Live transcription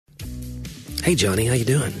Hey, Johnny, how you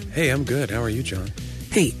doing? Hey, I'm good. How are you, John?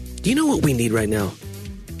 Hey, do you know what we need right now?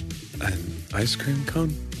 An ice cream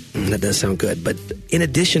cone? That does sound good. But in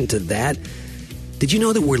addition to that, did you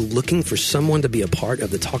know that we're looking for someone to be a part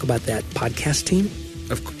of the Talk About That podcast team?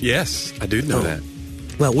 Yes, I do know that.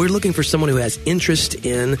 Well, we're looking for someone who has interest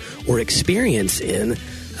in or experience in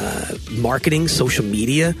marketing, social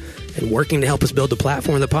media, and working to help us build the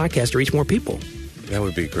platform of the podcast to reach more people. That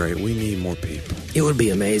would be great. We need more people. It would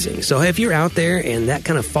be amazing. So if you're out there and that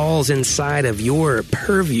kind of falls inside of your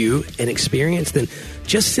purview and experience, then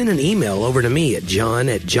just send an email over to me at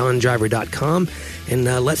john@johndriver.com, and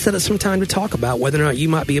let's set up some time to talk about whether or not you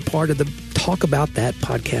might be a part of the Talk About That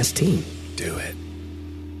podcast team. Do it.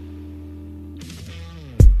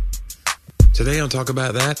 Today on Talk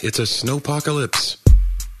About That, it's a snowpocalypse.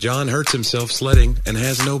 John hurts himself sledding and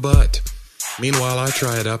has no butt. Meanwhile, I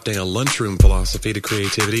try adopting a lunchroom philosophy to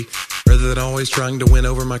creativity rather than always trying to win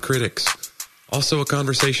over my critics. Also, a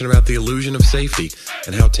conversation about the illusion of safety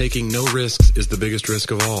and how taking no risks is the biggest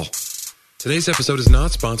risk of all. Today's episode is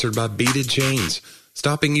not sponsored by Beaded Chains,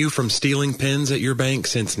 stopping you from stealing pens at your bank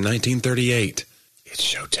since 1938. It's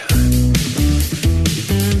showtime.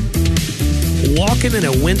 Walking in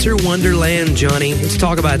a winter wonderland, Johnny. Let's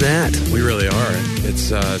talk about that. We really are.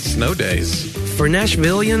 It's snow days. For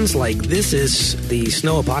Nashvillians, like, this is the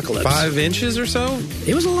snow apocalypse. 5 inches or so?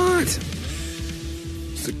 It was a lot.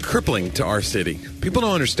 It's crippling to our city. People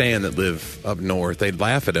don't understand that live up north. They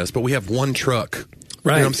laugh at us, but we have one truck.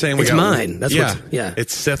 Right. You know what I'm saying? It's mine. That's yeah. what's, yeah.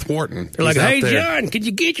 It's Seth Wharton. They're like, He's out hey, there. John, could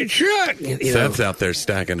you get your truck? You know, Seth's out there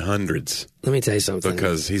stacking hundreds let me tell you something.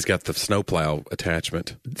 because he's got the snowplow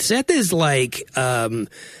attachment. Seth is like the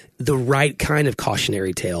right kind of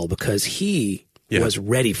cautionary tale because he was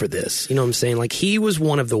ready for this. You know what I'm saying? Like, he was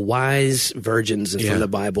one of the wise virgins from the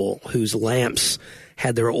Bible whose lamps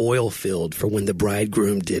had their oil filled for when the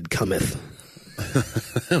bridegroom did cometh.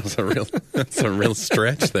 That's a real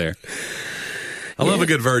stretch there. I love a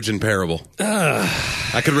good virgin parable.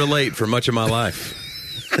 I could relate for much of my life.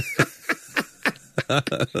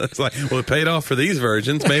 It's like, well, it paid off for these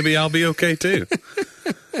virgins. Maybe I'll be okay too.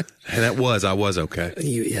 And I was okay.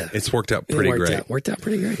 It's worked out pretty great. Worked out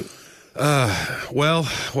pretty great. Well,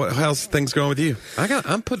 how's things going with you?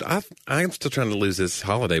 I'm still trying to lose this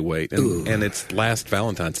holiday weight, and it's last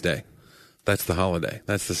Valentine's Day. That's the holiday.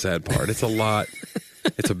 That's the sad part. It's a lot.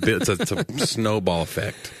 It's a snowball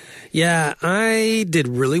effect. Yeah, I did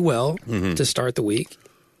really well to start the week,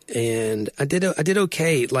 and I did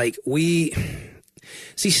okay. Like, we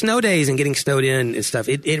see snow days and getting snowed in and stuff.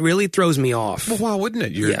 It really throws me off. Well, why wouldn't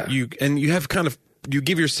it? You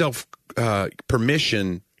give yourself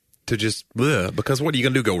permission to just because what are you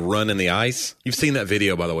going to do? Go run in the ice? You've seen that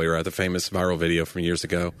video, by the way, right? The famous viral video from years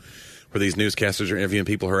ago where these newscasters are interviewing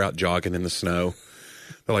people who are out jogging in the snow.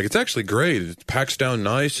 They're like, it's actually great. It packs down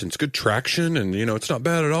nice and it's good traction and, it's not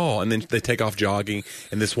bad at all. And then they take off jogging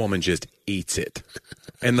and this woman just eats it.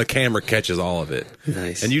 And the camera catches all of it.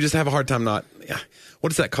 Nice. And you just have a hard time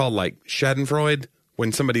what is that called? Like Schadenfreude?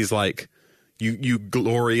 When somebody's like, you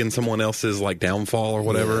glory in someone else's like downfall or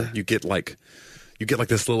whatever. Yeah. You get like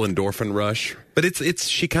this little endorphin rush. But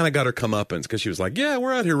she kind of got her comeuppance because she was like, yeah,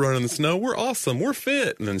 we're out here running in the snow. We're awesome. We're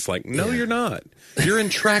fit. And then it's like, no, you're not. You're in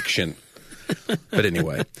traction. But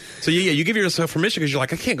anyway, so you give yourself permission because you're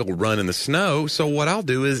like, I can't go run in the snow. So what I'll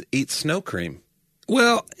do is eat snow cream.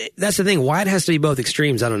 Well, that's the thing. Why it has to be both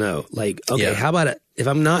extremes, I don't know. Like, okay, how about if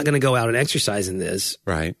I'm not going to go out and exercise in this,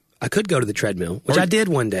 right? I could go to the treadmill, which I did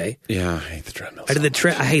one day. Yeah, I hate the treadmill.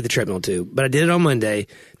 I hate the treadmill too, but I did it on Monday.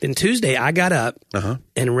 Then Tuesday, I got up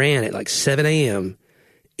and ran at like 7 a.m.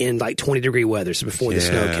 in like 20-degree weather, so before the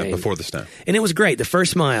snow came. Before the snow. And it was great. The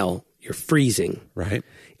first mile, you're freezing. Right.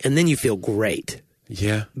 And then you feel great.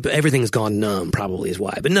 Yeah. But everything's gone numb, probably is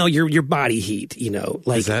why. But no, your body heat,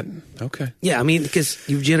 like. Is that? Okay. Yeah, I mean, because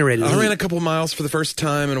you've generated I heat. ran a couple miles for the first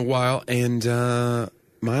time in a while, and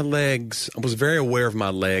my legs, I was very aware of my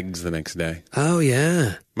legs the next day. Oh,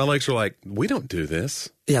 yeah. My legs were like, we don't do this.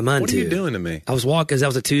 Yeah, mine too. What are you doing to me? I was walking, because that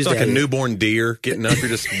was a Tuesday. It's like a newborn deer getting up.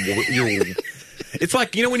 It's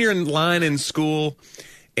like, when you're in line in school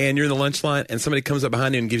and you're in the lunch line and somebody comes up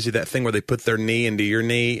behind you and gives you that thing where they put their knee into your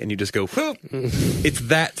knee and you just go, whoop. It's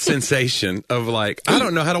that sensation of like, I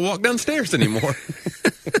don't know how to walk downstairs anymore.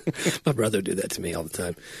 My brother would do that to me all the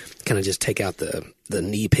time. Kind of just take out the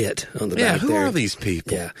knee pit on the back there. Yeah, who are these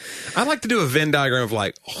people? Yeah. I like to do a Venn diagram of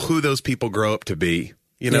like who those people grow up to be.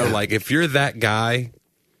 Like if you're that guy.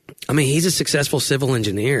 I mean, he's a successful civil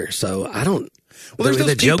engineer, so I don't. Well, there's those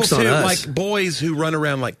the people joke's on too, us. like boys who run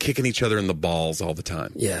around like kicking each other in the balls all the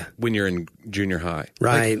time. Yeah. When you're in junior high.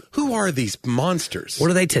 Right. Like, who are these monsters? What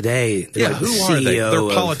are they today? They're like who the are they? CEO They're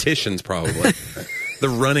of- politicians, probably. They're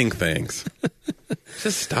running things.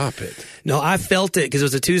 Just stop it. No, I felt it because it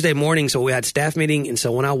was a Tuesday morning, so we had staff meeting, and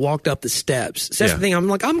so when I walked up the steps, so that's Yeah. the thing, I'm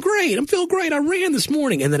like, I'm great, I'm feeling great, I ran this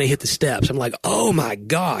morning, and then I hit the steps. I'm like, oh my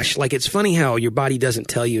gosh. Like, it's funny how your body doesn't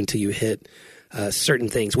tell you until you hit certain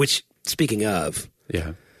things, which, speaking of,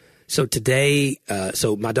 Yeah. so today,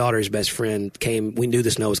 so my daughter's best friend came, we knew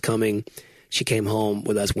the snow was coming. She came home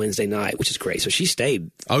with us Wednesday night, which is great. So she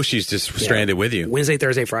stayed. Oh, she's just stranded with you. Wednesday,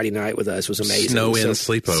 Thursday, Friday night with us was amazing. Snow in, so,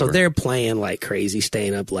 sleepover. So they're playing like crazy,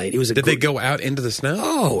 staying up late. It was a Did they go out into the snow?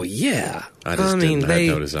 Oh yeah. I just didn't have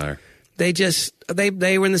no desire. They just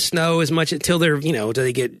they were in the snow as much until they're till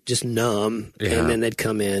they get just numb, Yeah. and then they'd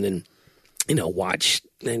come in and watch.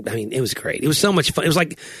 And, I mean, it was great. It was so much fun. It was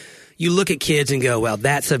like you look at kids and go, "Well,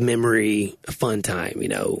 that's a memory, a fun time."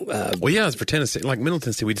 Well, yeah, it's for Tennessee. Like Middle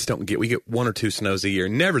Tennessee, we get 1 or 2 snows a year.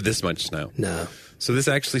 Never this much snow. No. So this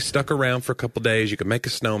actually stuck around for a couple days. You could make a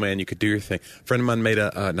snowman. You could do your thing.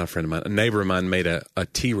 A neighbor of mine made a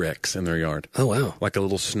T-Rex in their yard. Oh wow. Like a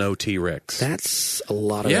little snow T-Rex. That's a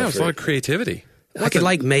lot of Yeah, effort. it was a lot of creativity. I could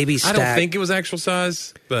like maybe I stack. don't think it was actual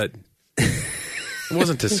size, but it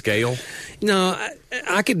wasn't to scale. No,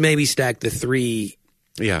 I could maybe stack the 3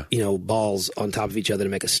 Yeah. balls on top of each other to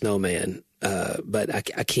make a snowman. But I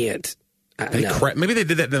can't. No. Maybe they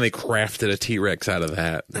did that, then they crafted a T-Rex out of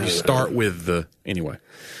that. You start with anyway.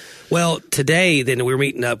 Well, today, then we were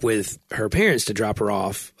meeting up with her parents to drop her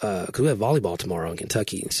off because we have volleyball tomorrow in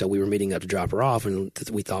Kentucky. So we were meeting up to drop her off, and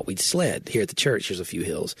we thought we'd sled here at the church. There's a few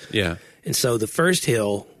hills. Yeah. And so the first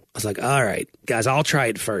hill, I was like, all right, guys, I'll try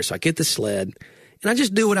it first. So I get the sled, and I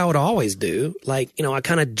just do what I would always do. Like, I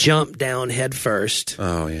kind of jump down head first.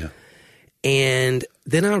 Oh, yeah. And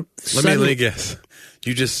then Let me guess.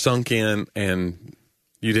 You just sunk in and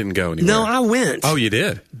you didn't go anywhere. No, I went. Oh, you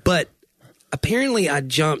did? But apparently I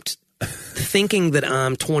jumped thinking that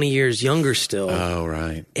I'm 20 years younger still. Oh,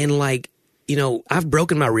 right. And I've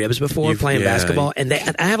broken my ribs before playing basketball, and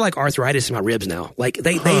I have like arthritis in my ribs now. Like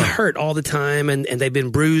they hurt all the time, and they've been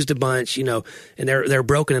bruised a bunch, and they're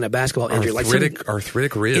broken in a basketball injury.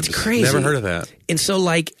 Arthritic ribs. It's crazy. Never heard of that. And so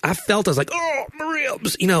I was like, oh, my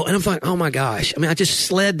ribs, and I'm like, oh my gosh. I mean, I just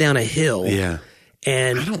sled down a hill. Yeah.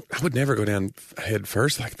 And I would never go down head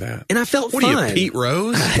first like that. And I felt fine. What are you, Pete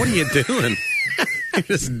Rose? What are you doing? You're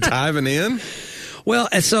just diving in? Well,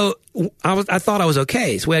 and so I thought I was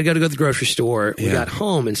okay. So we had to go to the grocery store. We got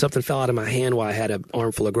home, and something fell out of my hand while I had an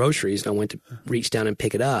armful of groceries, and I went to reach down and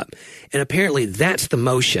pick it up. And apparently that's the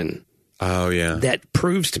motion. Oh, yeah. That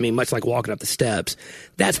proves to me, much like walking up the steps,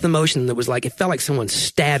 that's the motion that was like, it felt like someone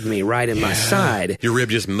stabbed me right in my side. Your rib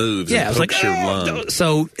just moves and pokes your lung.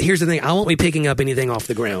 So here's the thing. I won't be picking up anything off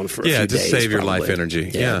the ground for a few days. Yeah, just save your probably. life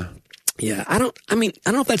energy. Yeah. Yeah, I don't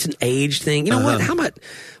know if that's an age thing. You know what?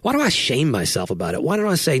 Why do I shame myself about it? Why don't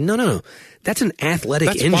I say, no, that's an athletic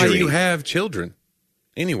injury. That's why you have children.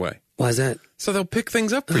 Anyway. Why is that? So they'll pick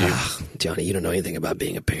things up for you. Johnny, you don't know anything about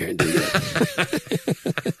being a parent, do you?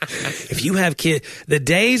 If you have kids, the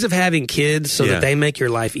days of having kids so that they make your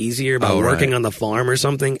life easier by working on the farm or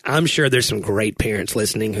something, I'm sure there's some great parents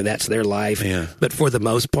listening who that's their life. Yeah. But for the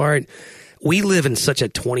most part, we live in such a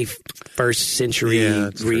 21st century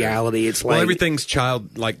reality. It's like everything's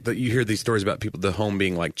you hear these stories about people, the home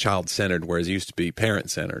being like child-centered, whereas it used to be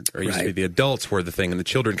parent-centered, or it used to be the adults were the thing, and the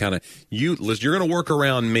children kind of, you're going to work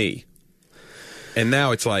around me. And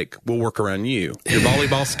now it's like, we'll work around you, your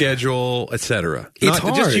volleyball schedule, etc. It's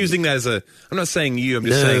hard. Just using that as I'm not saying you, I'm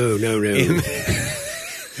just saying. No.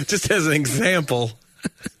 Just as an example.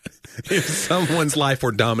 If someone's life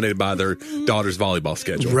were dominated by their daughter's volleyball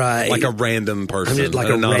schedule, right? Like a random person, like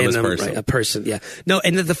an anonymous random person. Right, a person, yeah. No,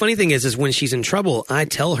 and the funny thing is when she's in trouble, I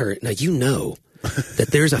tell her, now that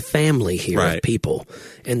there's a family here of people,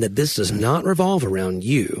 and that this does not revolve around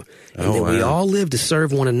you, and that we all live to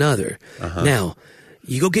serve one another. Now,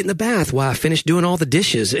 you go get in the bath while I finish doing all the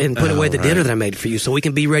dishes and put away the dinner that I made for you so we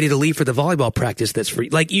can be ready to leave for the volleyball practice that's free.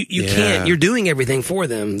 Like, you can't, you're doing everything for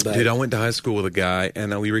them. But. Dude, I went to high school with a guy,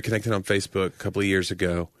 and we reconnected on Facebook a couple of years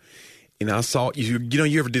ago. And I saw, you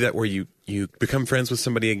ever do that where you become friends with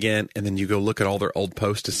somebody again, and then you go look at all their old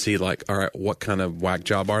posts to see, like, all right, what kind of whack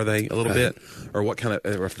job are they a little bit? Or what kind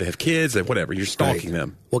of, or if they have kids, whatever, you're stalking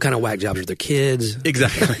them. What kind of whack jobs are their kids?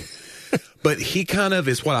 Exactly. But he kind of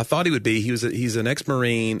is what I thought he would be. He's an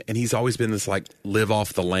ex-Marine, and he's always been this like live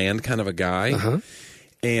off the land kind of a guy.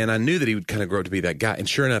 And I knew that he would kind of grow up to be that guy. And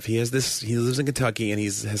sure enough, he lives in Kentucky, and he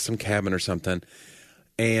has some cabin or something.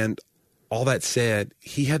 And all that said,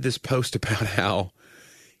 he had this post about how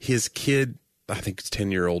his kid, I think it's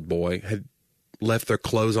 10-year-old boy, had left their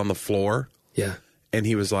clothes on the floor. Yeah. And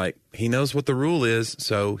he was like, he knows what the rule is,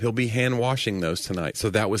 so he'll be hand washing those tonight. So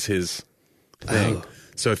that was his thing. Oh.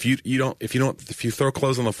 So if you throw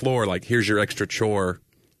clothes on the floor, like, here's your extra chore,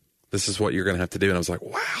 this is what you're going to have to do. And I was like,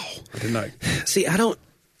 wow. I didn't know. See,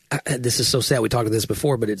 this is so sad. We talked about this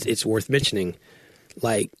before, but it's worth mentioning.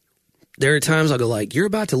 Like, there are times I'll go like, you're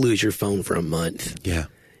about to lose your phone for a month. Yeah.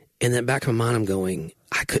 And then back in my mind, I'm going,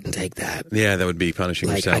 I couldn't take that. Yeah, that would be punishing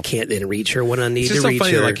like, yourself. I can't then reach her when I need it's to just so reach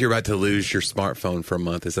funny her. that, like, you're about to lose your smartphone for a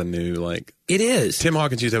month is a new, like... It is. Tim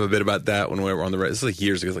Hawkins used to have a bit about that when we were on the... This is like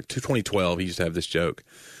years ago. It was like 2012. He used to have this joke.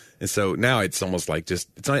 And so now it's almost like just...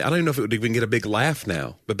 It's not, I don't even know if it would even get a big laugh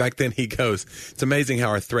now. But back then he goes, it's amazing how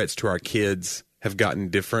our threats to our kids have gotten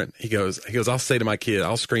different. He goes, I'll say to my kid,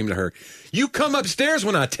 I'll scream to her, you come upstairs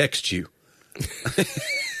when I text you.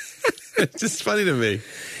 It's just funny to me.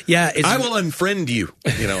 Yeah. I will unfriend you,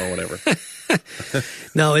 or whatever.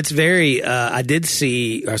 No, it's very, I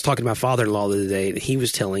was talking to my father-in-law the other day, and he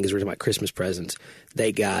was telling, as we were talking about Christmas presents,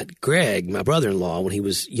 they got Greg, my brother-in-law, when he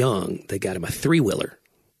was young, they got him a 3-wheeler.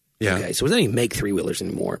 Yeah. Okay, so they don't even make 3-wheelers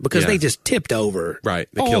anymore because Yeah. they just tipped over Right.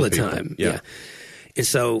 They all kill the people. time. Yeah. And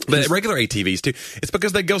so, But regular ATVs too. It's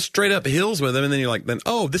because they go straight up hills with them, and then you're like,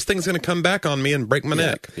 this thing's going to come back on me and break my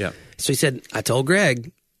neck. Yeah. so he said, I told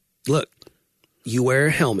Greg, look, you wear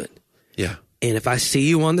a helmet, Yeah. and if I see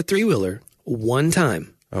you on the 3-wheeler one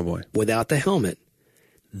time Oh boy. without the helmet,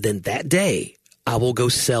 then that day I will go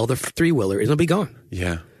sell the 3-wheeler and it'll be gone.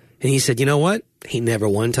 Yeah. And he said, you know what? He never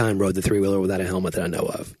one time rode the 3-wheeler without a helmet that I know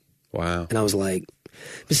of. Wow. And I was like,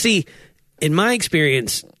 but see, in my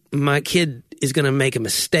experience, my kid is going to make a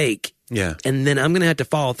mistake. Yeah. And then I'm going to have to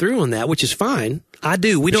follow through on that, which is fine. I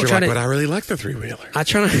do. We don't You're try like, to. but I really like the 3-wheeler. I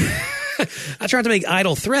try to. I try to make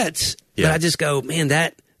idle threats, Yeah. but I just go, man,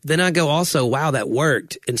 that. Then I go also, wow, that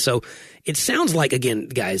worked. And so it sounds like, again,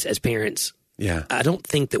 guys, as parents, Yeah. I don't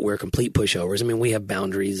think that we're complete pushovers. I mean, we have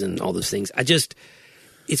boundaries and all those things.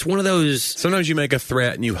 It's one of those. Sometimes you make a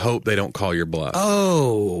threat and you hope they don't call your bluff.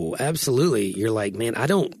 Oh, absolutely. You're like, man, I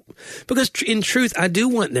don't, because in truth, I do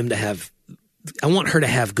want them to have, I want her to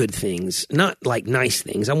have good things, not like nice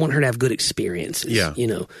things. I want her to have good experiences. Yeah.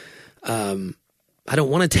 I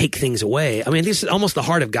don't want to take things away. I mean, this is almost the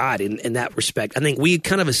heart of God in that respect. I think we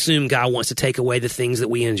kind of assume God wants to take away the things that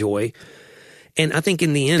we enjoy. And I think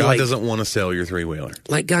in the end, God doesn't want to sell your 3-wheeler.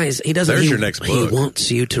 like guys, he doesn't. There's your next book. He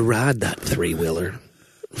wants you to ride that 3-wheeler.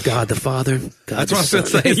 God the Father. God That's the what I was going to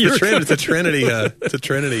say. Son. It's a Trinity. It's a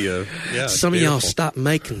Trinity. Yeah. Some of y'all stop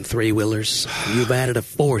making 3-wheelers. You've added a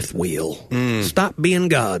 4th wheel. Stop being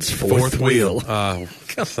God's fourth wheel.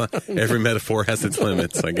 Every metaphor has its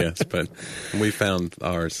limits, I guess, but we found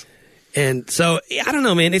ours. And so I don't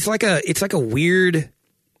know, man. It's like a weird.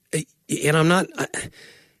 And I'm not.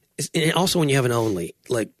 And also, when you have an only,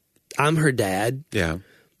 like I'm her dad, Yeah.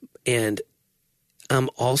 and I'm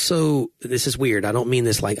also. This is weird. I don't mean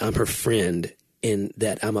this like I'm her friend in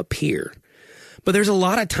that I'm a peer. But there's a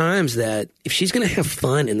lot of times that if she's going to have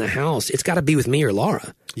fun in the house, it's got to be with me or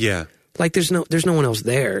Laura. Yeah. Like there's no one else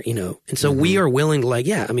there, And so we are willing to like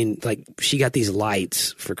she got these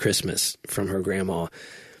lights for Christmas from her grandma,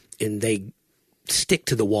 and they stick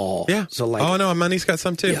to the wall. Yeah. So like, oh no, my niece got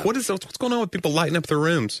some too. Yeah. What's going on with people lighting up their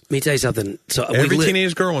rooms? let me tell you something. So Every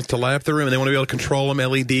teenage girl wants to light up the room, and they want to be able to control them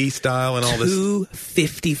LED style and all this. 2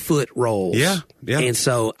 50-foot rolls. Yeah, yeah. And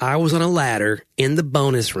so I was on a ladder in the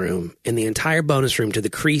bonus room, in the entire bonus room, to the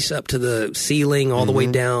crease up to the ceiling, all the way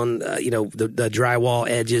down, the drywall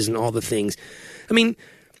edges and all the things. I mean,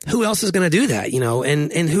 who else is going to do that,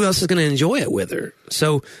 And who else is going to enjoy it with her?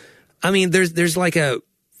 So, I mean, there's like a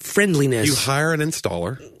friendliness. You hire an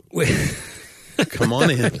installer. Come on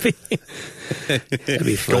in. That'd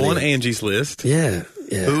be funny. Go on Angie's list. Yeah.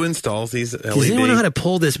 Who installs these LED? Does anyone know how to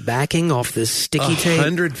pull this backing off this sticky tape?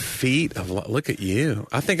 100 feet of look at you.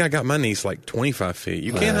 I think I got my niece like 25 feet.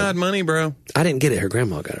 You can't hide money, bro. I didn't get it. Her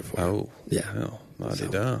grandma got it for her. Oh. Yeah. Well,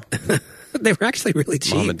 la-di-da. They were actually really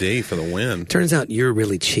cheap. Mama D for the win. Turns out you're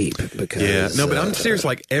really cheap because... Yeah. No, but I'm serious.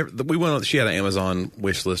 Like, we went on, she had an Amazon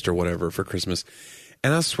wish list or whatever for Christmas.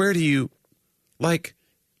 And I swear to you, like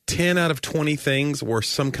 10 out of 20 things were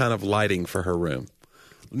some kind of lighting for her room.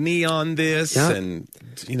 Neon this and,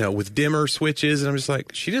 with dimmer switches. And I'm just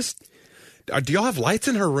like, do y'all have lights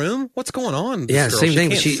in her room? What's going on? Yeah, Girl, same thing.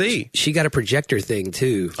 Can't see. She got a projector thing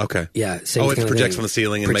too. Okay. Yeah. Same it kind of projects thing. on the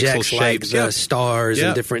ceiling and makes little shapes. Like, stars Yeah.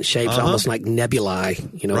 and different shapes, almost like nebulae,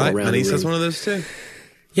 Right. around My niece the has room. one of those too.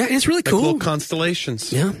 Yeah, it's really Like cool. little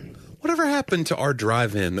constellations. Yeah. Whatever happened to our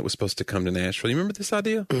drive-in that was supposed to come to Nashville? You remember this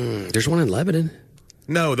idea? There's one in Lebanon.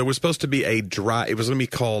 No, there was supposed to be a drive. It was going to be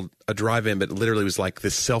called a drive-in, but literally it was like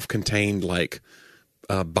this self-contained like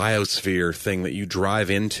biosphere thing that you drive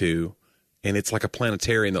into, and it's like a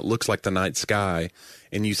planetarium that looks like the night sky,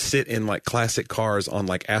 and you sit in like classic cars on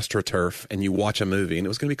like AstroTurf, and you watch a movie, and it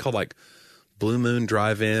was going to be called like Blue Moon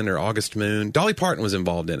Drive-In or August Moon. Dolly Parton was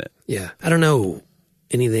involved in it. Yeah, I don't know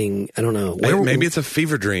anything. I don't know. Maybe it's a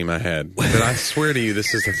fever dream I had, but I swear to you,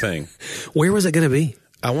 this is the thing. Where was it going to be?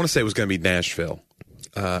 I want to say it was going to be Nashville.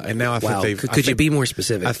 And now I think Wow. they've... Could you be more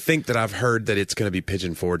specific? I think that I've heard that it's going to be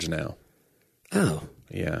Pigeon Forge now. Oh.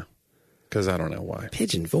 Yeah. Because I don't know why.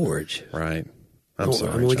 Pigeon Forge. Right. I'm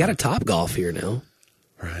sorry. I mean, we got John. a Top Golf here now.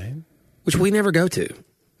 Right. Which we never go to.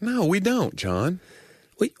 No, we don't, John.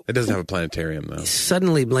 It doesn't have a planetarium, though. He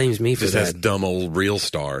suddenly blames me for Just has that. dumb old real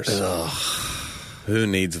stars. Who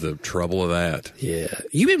needs the trouble of that? Yeah.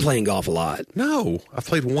 You've been playing golf a lot. No. I've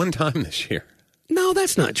played one time this year. No,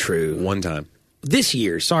 that's not true. One time. This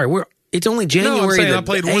year. Sorry, it's only January. No, I'm saying the I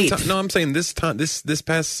played 8th. one time. No, I'm saying this time, this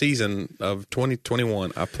past season of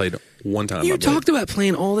 2021, I played one time. You talked about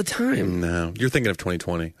playing all the time. No, you're thinking of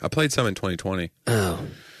 2020. I played some in 2020. Oh,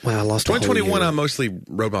 wow! I lost. 2021, I mostly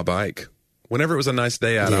rode my bike. Whenever it was a nice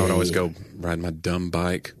day out, I would always go ride my dumb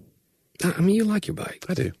bike. I mean, you like your bike.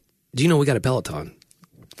 I do. Do you know we got a Peloton?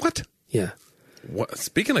 What? Yeah. What?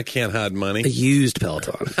 Speaking of can't hide money. A used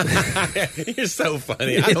Peloton. You're so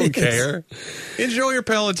funny. I don't care. Enjoy your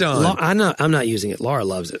Peloton. I'm not using it. Laura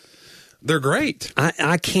loves it. They're great.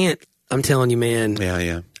 I can't. I'm telling you, man.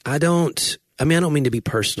 Yeah. I don't mean to be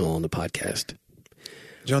personal on the podcast,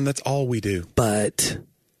 John, that's all we do. but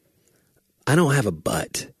I don't have a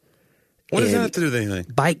butt. What does that And have to do with anything?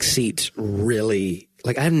 Bike seats really,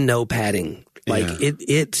 like, I have no padding. Like, Yeah.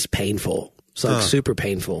 it's painful. It's like super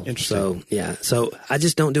painful. Interesting. So, yeah. So I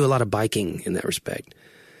just don't do a lot of biking in that respect.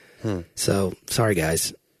 So, sorry,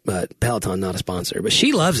 guys. But Peloton, not a sponsor. But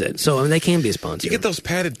she loves it. So, I mean, they can be a sponsor. You get those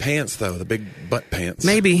padded pants, though, the big butt pants.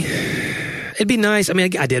 Maybe. It'd be nice. I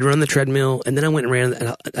mean, I did run the treadmill, and then I went and ran.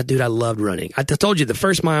 And dude, I loved running. I told you the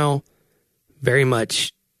first mile, very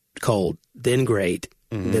much cold, then great,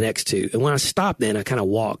 the next two. And when I stopped, then I kind of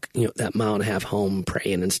walk, that mile and a half home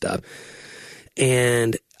praying and stuff.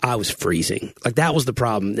 And I was freezing. Like, that was the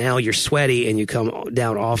problem. Now you're sweaty and you come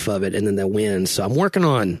down off of it, and then the wind. So I'm working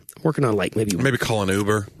on like Maybe call an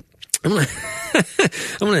Uber. I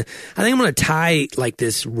think I'm gonna tie like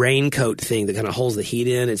this raincoat thing that kind of holds the heat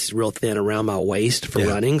in. It's real thin around my waist for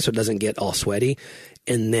running, so it doesn't get all sweaty,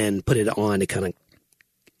 and then put it on to kind of,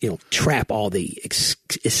 trap all the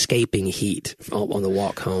escaping heat on the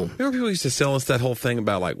walk home. Remember people used to sell us that whole thing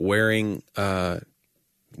about like wearing a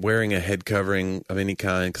head covering of any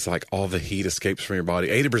kind because like all the heat escapes from your body.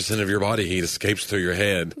 80% of your body heat escapes through your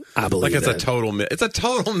head. I believe like it's that. a total myth. It's a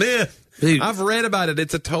total myth. Dude. I've read about it.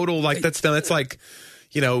 It's a total that's like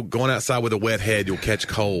going outside with a wet head, you'll catch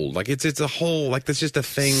cold. Like it's a whole that's just a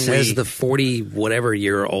thing. Says the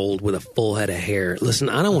 40-whatever-year-old with a full head of hair. Listen,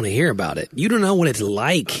 I don't want to hear about it. You don't know what it's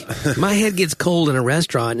like. My head gets cold in a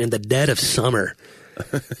restaurant in the dead of summer.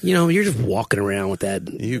 You're just walking around with that.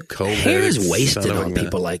 You cold hair is wasted on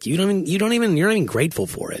people like you. You're not even grateful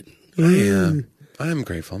for it. Yeah, I am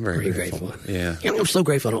grateful. I'm very grateful. Yeah, I'm so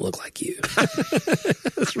grateful I don't look like you.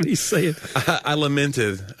 That's what he's saying. I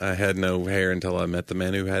lamented I had no hair until I met the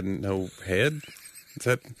man who had no head. Is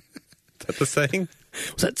that the saying?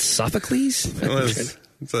 Was that Sophocles? It was.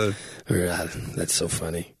 That's so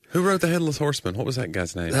funny. Who wrote The Headless Horseman? What was that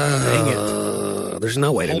guy's name? Dang it. There's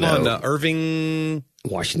no way to know. Hold on. Irving.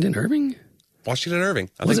 Washington Irving? Washington Irving.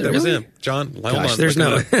 I Was think it that was really? him. John, hold Gosh, on. there's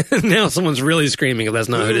no. Now someone's really screaming if that's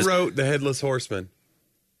not who it Who is. wrote The Headless Horseman?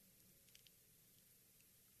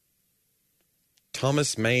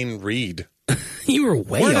 Thomas Maine Reed. You were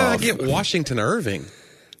way Where did I off. get Washington Irving?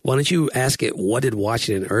 Why don't you ask it, what did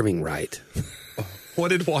Washington Irving write? What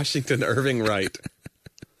did Washington Irving write?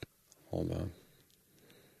 Hold on.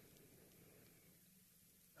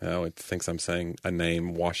 Oh, it thinks I'm saying a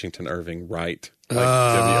name, Washington Irving Wright. Like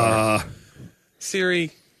WR.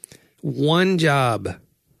 Siri, One job.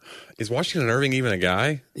 is Washington Irving even a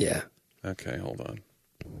guy? Yeah. Okay, hold on.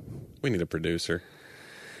 We need a producer.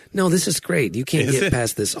 No, this is great. You can't Is get it?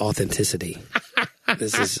 past this authenticity.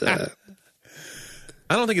 This is, I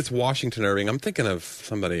don't think it's Washington Irving. I'm thinking of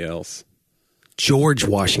somebody else. George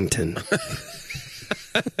Washington.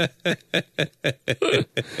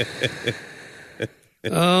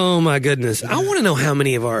 Oh, my goodness. I want to know how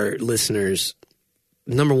many of our listeners,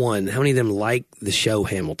 number one, how many of them like the show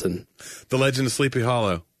Hamilton? The Legend of Sleepy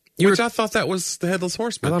Hollow. I thought that was the Headless I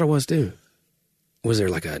Horseman. thought it was, too. Was there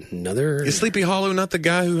like another? Is Sleepy Hollow not the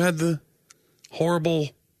guy who had the horrible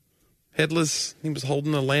Headless. He was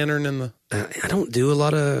holding the lantern in the... I don't do a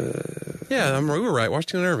lot of... Yeah, we were right.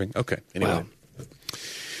 Washington Irving. Okay. Anyway. Wow.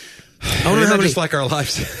 Isn't that just like our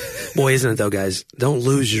lives? Boy, isn't it though, guys? Don't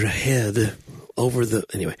lose your head over the...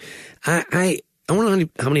 Anyway, I wonder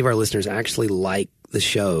how many of our listeners actually like the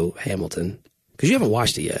show Hamilton, because you haven't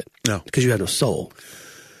watched it yet. No. Because you have no soul.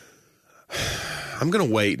 I'm going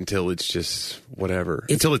to wait until it's just whatever.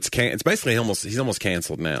 Until it's basically he's almost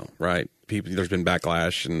canceled now, right? There's been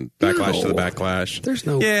backlash to the backlash. There's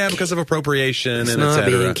no... Yeah, because of appropriation it's and not et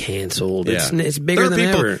cetera. being canceled. Yeah. It's bigger than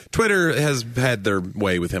ever. Twitter has had their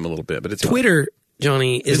way with him a little bit, but it's Twitter,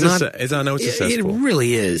 Johnny, is not... I know it's successful. It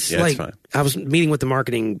really is. Yeah, like, it's fine. I was meeting with the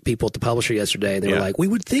marketing people at the publisher yesterday. They were like, we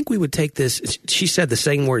would think we would take this... She said the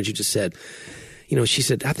same words you just said. You know, she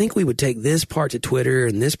said, I think we would take this part to Twitter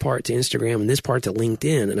and this part to Instagram and this part to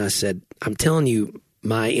LinkedIn. And I said, I'm telling you,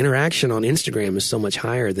 my interaction on Instagram is so much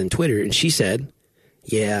higher than Twitter. And she said,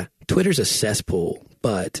 yeah, Twitter's a cesspool,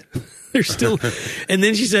 but there's still... And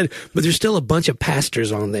then she said, but there's still a bunch of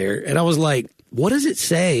pastors on there. And I was like, what does it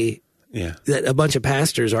say that a bunch of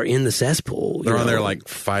pastors are in the cesspool? They're on there like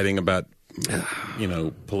fighting about,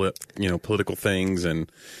 political things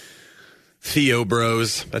and... Theo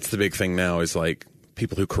bros. That's the big thing now is like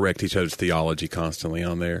people who correct each other's theology constantly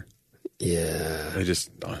on there. Yeah. They just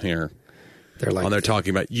here. They're like on there talking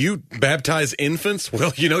about you baptize infants?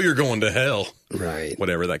 Well, you're going to hell. Right.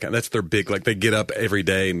 Whatever that kind. That's their big like they get up every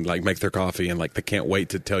day and like make their coffee and like they can't wait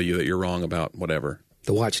to tell you that you're wrong about whatever.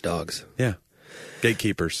 The watchdogs. Yeah.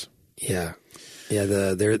 Gatekeepers. Yeah. Yeah,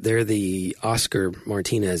 they're the Oscar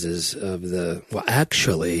Martinez's of the the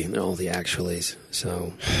actuallys.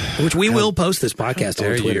 So, which we will post this podcast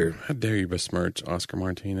on Twitter. How dare you besmirch Oscar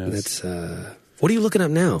Martinez? That's what are you looking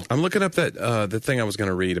up now? I'm looking up that the thing I was going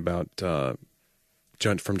to read about from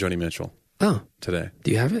Joni Mitchell. Oh, today.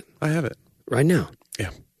 Do you have it? I have it right now. Yeah,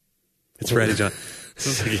 it's ready, John.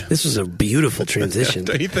 This was a beautiful transition.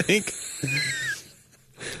 Don't you think?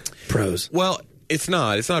 Pros. Well. It's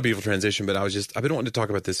not a beautiful transition, but I've been wanting to talk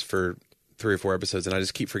about this for 3 or 4 episodes, and I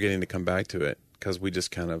just keep forgetting to come back to it because we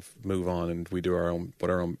just kind of move on and we do our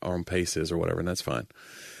own pace is or whatever, and that's fine.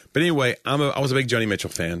 But anyway, I was a big Joni Mitchell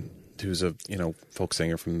fan, who's a folk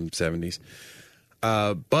singer from the 70s.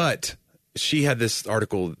 But she had this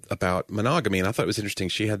article about monogamy, and I thought it was interesting.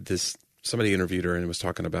 She had somebody interviewed her and was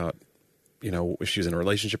talking about if she was in a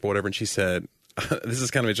relationship or whatever, and she said, this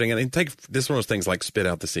is kind of interesting, and this one of those things like spit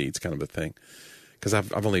out the seeds kind of a thing. Because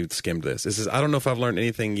I've only skimmed this. This is I don't know if I've learned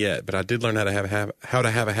anything yet, but I did learn how to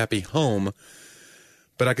have a happy home.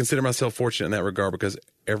 But I consider myself fortunate in that regard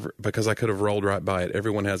because I could have rolled right by it.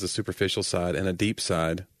 Everyone has a superficial side and a deep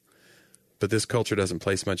side, but this culture doesn't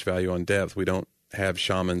place much value on depth. We don't have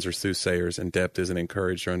shamans or soothsayers, and depth isn't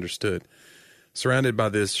encouraged or understood. Surrounded by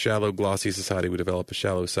this shallow, glossy society, we develop a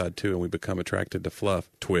shallow side too, and we become attracted to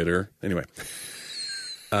fluff. Twitter, anyway.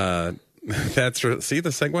 See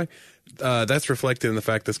the segue. That's reflected in the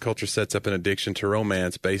fact this culture sets up an addiction to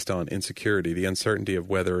romance based on insecurity. The uncertainty of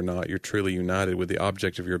whether or not you're truly united with the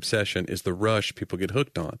object of your obsession is the rush people get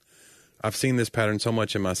hooked on. I've seen this pattern so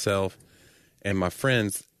much in myself and my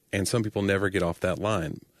friends, and some people never get off that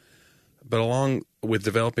line. But along with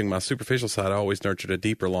developing my superficial side, I always nurtured a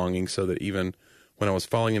deeper longing so that even when I was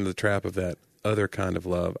falling into the trap of that other kind of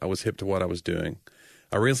love, I was hip to what I was doing.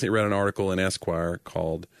 I recently read an article in Esquire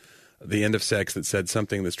called The End of Sex that said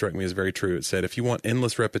something that struck me as very true. It said, if you want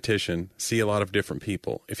endless repetition, see a lot of different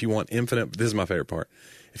people. If you want infinite, this is my favorite part.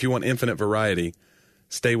 If you want infinite variety,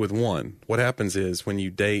 stay with one. What happens is when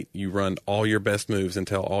you date, you run all your best moves and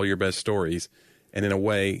tell all your best stories. And in a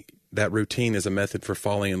way, that routine is a method for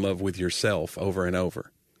falling in love with yourself over and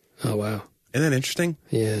over. Oh, wow. Isn't that interesting?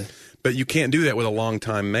 Yeah. But you can't do that with a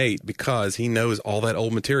long-time mate because he knows all that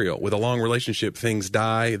old material. With a long relationship, things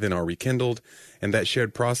die, then are rekindled, and that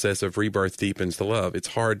shared process of rebirth deepens the love. It's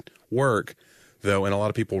hard work, though, and a lot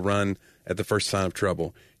of people run at the first sign of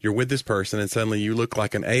trouble. You're with this person, and suddenly you look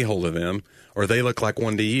like an a-hole to them, or they look like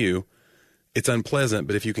one to you. It's unpleasant,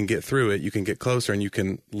 but if you can get through it, you can get closer, and you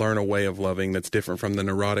can learn a way of loving that's different from the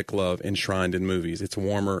neurotic love enshrined in movies. It's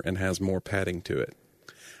warmer and has more padding to it.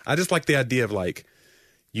 I just like the idea of, like,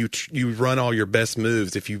 you run all your best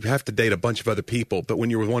moves if you have to date a bunch of other people, but when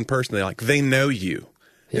you're with one person, they know you.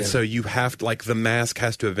 Yeah. And so you have to, like, the mask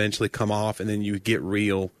has to eventually come off, and then you get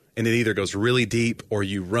real, and it either goes really deep or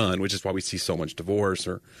you run, which is why we see so much divorce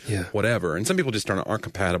or whatever. And some people just aren't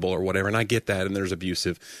compatible or whatever, and I get that, and there's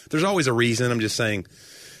abusive. There's always a reason. I'm just saying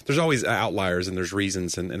there's always outliers, and there's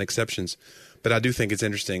reasons and exceptions. But I do think it's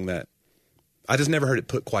interesting that I just never heard it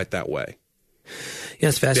put quite that way. Yeah,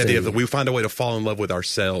 it's fascinating. The idea that we find a way to fall in love with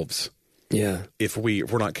ourselves Yeah. If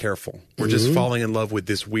we're not careful. We're just falling in love with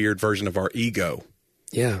this weird version of our ego.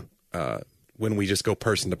 Yeah. When we just go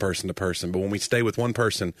person to person to person. But when we stay with one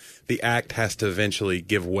person, the act has to eventually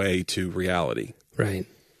give way to reality. Right.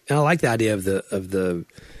 And I like the idea of the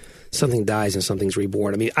something dies and something's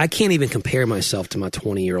reborn. I mean, I can't even compare myself to my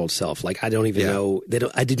 20-year-old self. Like, I don't even know.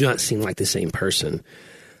 I do not seem like the same person.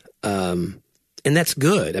 And that's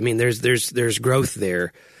good. I mean, there's growth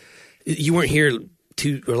there. You weren't here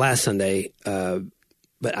last Sunday,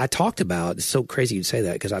 but I talked about, it's so crazy you'd say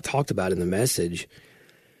that, because I talked about in the message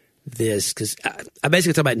because I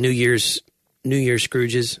basically talk about New Year's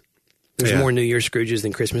Scrooges. There's more New Year's Scrooges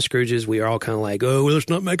than Christmas Scrooges. We are all kind of like, oh, well, let's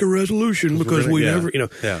not make a resolution because we never,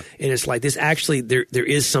 And it's like this actually, there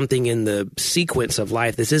is something in the sequence of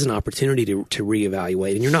life. This is an opportunity to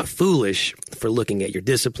reevaluate. And you're not foolish for looking at your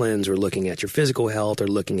disciplines or looking at your physical health or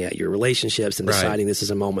looking at your relationships and deciding this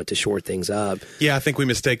is a moment to shore things up. Yeah, I think we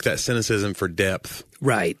mistake that cynicism for depth.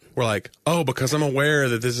 Right. We're like, oh, because I'm aware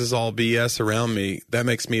that this is all BS around me, that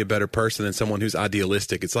makes me a better person than someone who's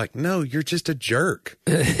idealistic. It's like, no, you're just a jerk.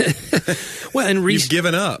 Well, and you've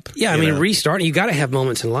given up. Yeah, I mean, restarting. You got to have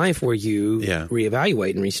moments in life where you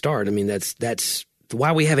reevaluate and restart. I mean, that's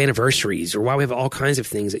why we have anniversaries or why we have all kinds of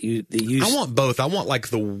things that you. I want both. I want like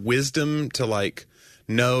the wisdom to like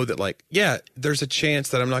know that like, yeah, there's a chance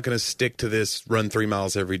that I'm not going to stick to this run 3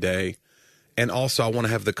 miles every day. And also, I want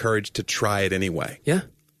to have the courage to try it anyway. Yeah.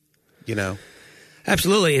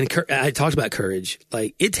 Absolutely. And I talked about courage.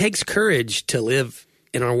 Like, it takes courage to live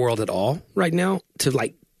in our world at all right now, to,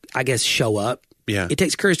 like, I guess, show up. Yeah. It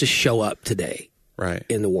takes courage to show up today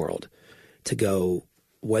in the world, to go,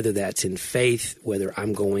 whether that's in faith, whether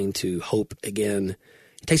I'm going to hope again.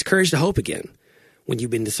 It takes courage to hope again when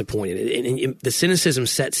you've been disappointed. And the cynicism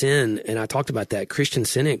sets in, and I talked about that. Christian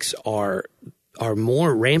cynics are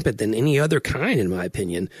more rampant than any other kind, in my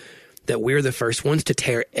opinion, that we're the first ones to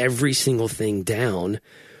tear every single thing down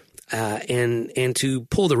and to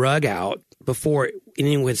pull the rug out before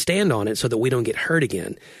anyone would stand on it so that we don't get hurt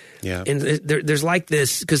again. Yeah. And there's like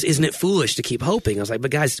this, because isn't it foolish to keep hoping? I was like, but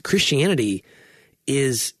guys, Christianity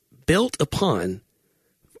is built upon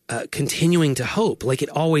continuing to hope. Like, it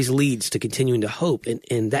always leads to continuing to hope.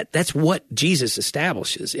 And that's what Jesus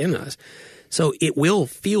establishes in us. So it will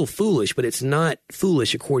feel foolish, but it's not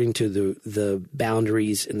foolish according to the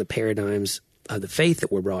boundaries and the paradigms of the faith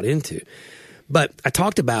that we're brought into. But I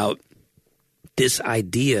talked about this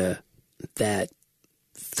idea that,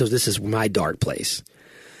 so this is my dark place.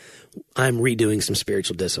 I'm redoing some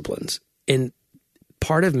spiritual disciplines. And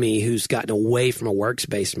part of me who's gotten away from a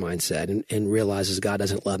works-based mindset and realizes God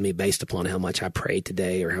doesn't love me based upon how much I prayed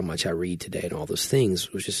today or how much I read today and all those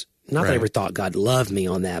things, was just not that I ever thought God loved me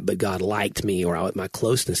on that, but God liked me or my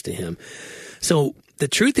closeness to him. So the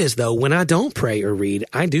truth is, though, when I don't pray or read,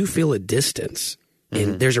 I do feel a distance.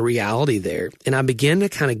 And there's a reality there. And I began to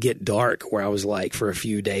kind of get dark, where I was like, for a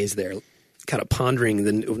few days there, kind of pondering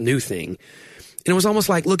the new thing. And it was almost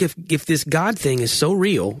like, look, if this God thing is so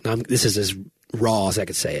real, this is as raw as I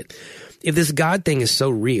could say it. If this God thing is so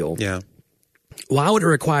real, why would it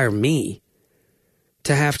require me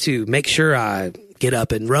to have to make sure I get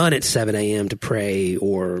up and run at 7 a.m. to pray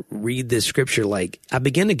or read this scripture? Like, I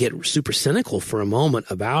began to get super cynical for a moment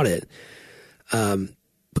about it,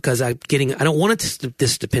 because I don't want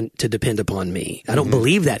this to depend upon me. I don't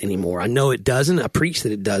believe that anymore. I know it doesn't. I preach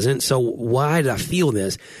that it doesn't. So why did I feel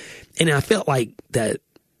this? And I felt like that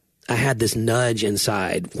I had this nudge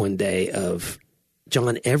inside one day of,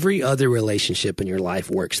 John, every other relationship in your life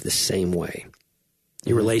works the same way.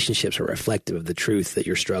 Your relationships are reflective of the truth that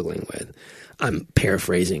you're struggling with. I'm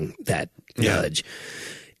paraphrasing that nudge.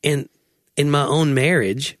 And in my own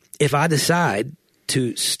marriage, if I decide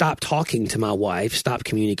to stop talking to my wife, stop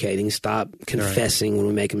communicating, stop confessing when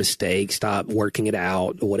we make a mistake, stop working it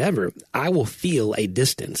out or whatever, I will feel a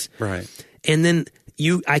distance. Right. And then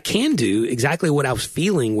I can do exactly what I was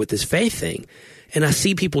feeling with this faith thing. And I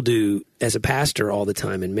see people do as a pastor all the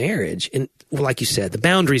time in marriage. And like you said, the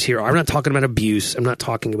boundaries here are, I'm not talking about abuse. I'm not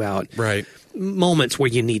talking about moments where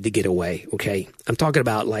you need to get away. Okay. I'm talking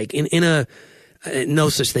about like in a, no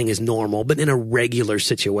such thing as normal, but in a regular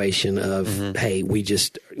situation of, hey, we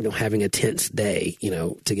just, having a tense day,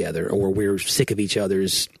 together, or we're sick of each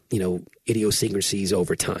other's, idiosyncrasies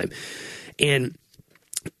over time. And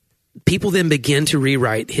people then begin to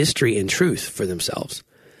rewrite history and truth for themselves.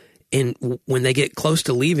 And when they get close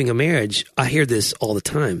to leaving a marriage, I hear this all the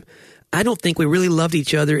time. I don't think we really loved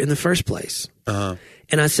each other in the first place.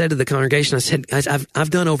 And I said to the congregation, I said, guys, I've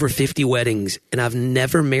done over 50 weddings, and I've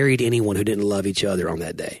never married anyone who didn't love each other on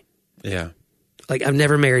that day. Yeah. Like, I've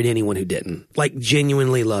never married anyone who didn't, like,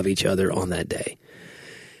 genuinely love each other on that day.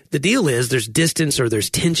 The deal is there's distance or there's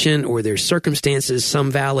tension or there's circumstances,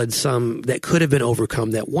 some valid, some that could have been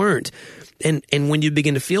overcome that weren't. And when you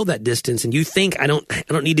begin to feel that distance and you think, I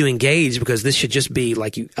don't need to engage because this should just be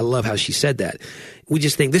like I love how she said that. We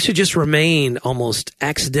just think this should just remain almost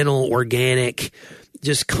accidental, organic,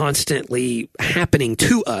 just constantly happening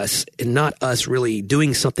to us and not us really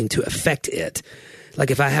doing something to affect it. Like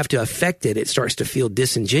if I have to affect it, it starts to feel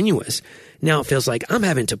disingenuous. Now it feels like I'm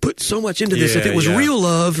having to put so much into this. If it was real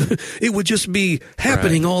love, it would just be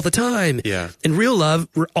happening all the time. Yeah. And real love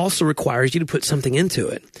also requires you to put something into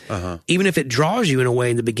it. Even if it draws you in a way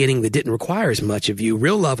in the beginning that didn't require as much of you,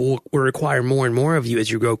 real love will require more and more of you as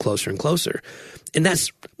you grow closer and closer. And that's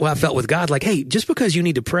what I felt with God. Like, hey, just because you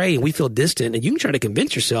need to pray and we feel distant, and you can try to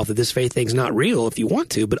convince yourself that this faith thing's not real if you want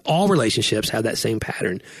to, but all relationships have that same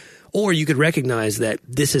pattern. Or you could recognize that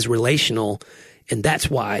this is relational, and that's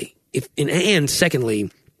why. And secondly,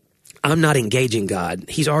 I'm not engaging God.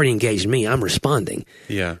 He's already engaged me. I'm responding.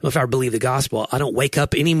 Yeah. If I believe the gospel, I don't wake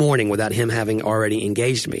up any morning without him having already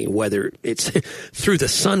engaged me, whether it's through the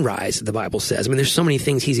sunrise, the Bible says. I mean, there's so many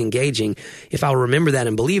things he's engaging. If I'll remember that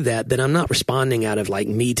and believe that, then I'm not responding out of like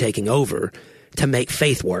me taking over to make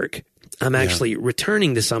faith work. I'm actually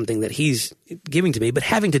returning to something that he's giving to me, but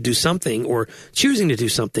having to do something or choosing to do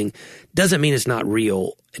something doesn't mean it's not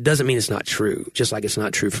real. It doesn't mean it's not true, just like it's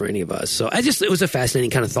not true for any of us. So it was a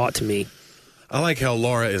fascinating kind of thought to me. I like how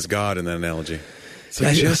Laura is God in that analogy. So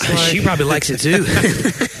she probably likes it too.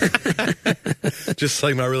 Just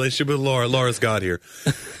like my relationship with Laura. Laura's God here.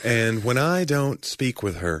 And when I don't speak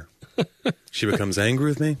with her, she becomes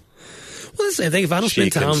angry with me. Well, that's the same thing. If I don't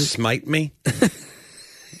spend time, she can smite me.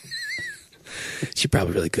 She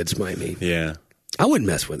probably really could smite me. Yeah. I wouldn't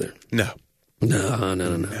mess with her. No.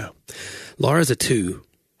 Laura's a 2,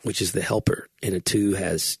 which is the helper. And a 2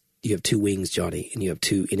 you have 2 wings, Johnny, and you have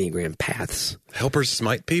 2 Enneagram paths. Helpers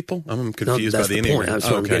smite people? I'm confused by the Enneagram. Point. That's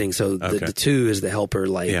what I'm getting. So the 2 is the helper,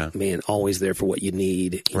 man, always there for what you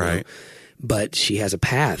need. You know? But she has a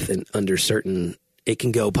path, and under certain, it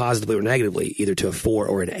can go positively or negatively, either to a 4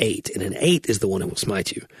 or an 8. And an 8 is the one who will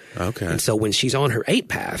smite you. Okay. And so when she's on her 8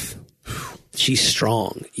 path, she's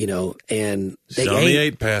strong, and she's on the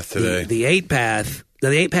 8 path today. The 8 path. Now,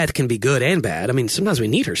 the 8 path can be good and bad. I mean, sometimes we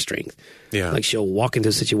need her strength. Yeah. Like she'll walk into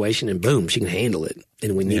a situation and boom, she can handle it.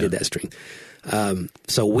 And we needed that strength.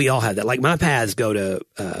 So we all have that. Like my paths go to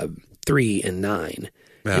 3 and 9.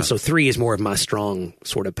 Yeah. And so 3 is more of my strong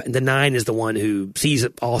sort of. The 9 is the one who sees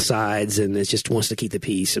all sides and is just wants to keep the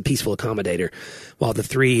peace, a peaceful accommodator. While the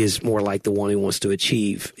 3 is more like the one who wants to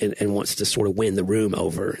achieve and wants to sort of win the room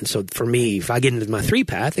over. And so for me, if I get into my 3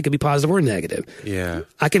 path, it could be positive or negative. Yeah.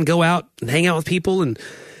 I can go out and hang out with people, and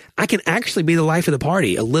I can actually be the life of the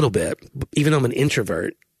party a little bit, even though I'm an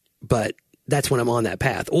introvert. But that's when I'm on that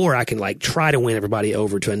path. Or I can like try to win everybody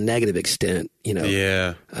over to a negative extent,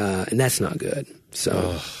 Yeah. And that's not good.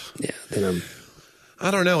 So, then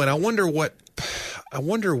I don't know. And I wonder what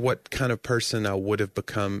kind of person I would have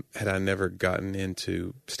become had I never gotten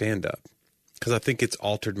into stand-up. Because I think it's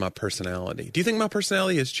altered my personality. Do you think my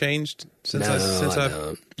personality has changed since I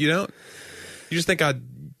don't. You don't? You just think I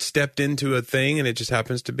stepped into a thing and it just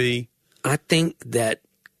happens to be? I think that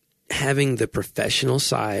having the professional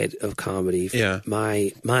side of comedy,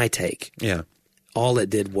 my take, all it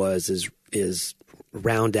did is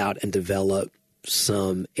round out and develop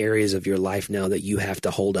some areas of your life now that you have to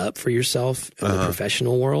hold up for yourself in the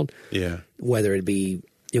professional world. Yeah. Whether it be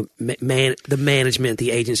the management, the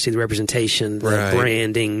agency, the representation, the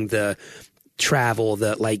branding, the travel,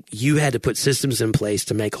 you had to put systems in place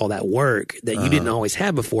to make all that work that you didn't always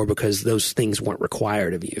have before because those things weren't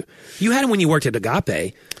required of you. You had them when you worked at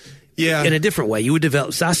Agape. Yeah. In a different way. You would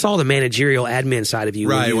develop. So I saw the managerial admin side of you.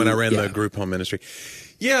 Right. When I ran the group home ministry.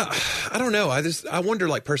 Yeah, I don't know. I wonder,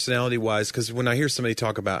 like, personality-wise, because when I hear somebody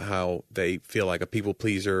talk about how they feel like a people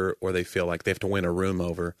pleaser or they feel like they have to win a room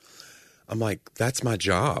over, I'm like, that's my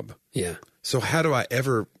job. Yeah. So how could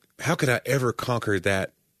I ever conquer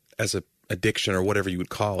that as a addiction or whatever you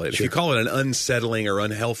would call it? Sure. If you call it an unsettling or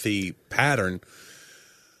unhealthy pattern,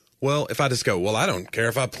 well, if I just go, well, I don't care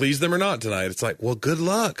if I please them or not tonight, it's like, well, good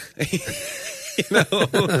luck.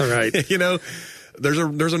 Right.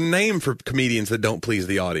 There's a name for comedians that don't please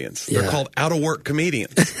the audience. They're called out-of-work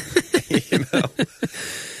comedians.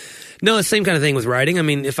 No, it's the same kind of thing with writing. I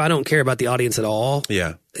mean, if I don't care about the audience at all,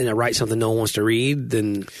 and I write something no one wants to read,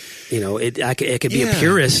 then, it could be a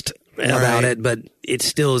purist about it, but it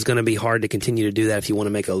still is going to be hard to continue to do that if you want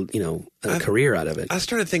to make a career out of it. I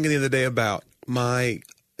started thinking the other day about my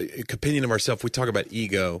opinion of ourselves. We talk about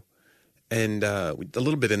ego, and a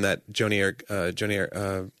little bit in that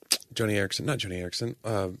Joni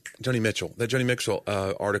Joni Mitchell. That Joni Mitchell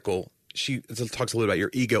article, she talks a little about your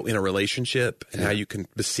ego in a relationship and how you can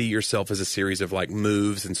see yourself as a series of like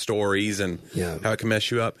moves and stories and how it can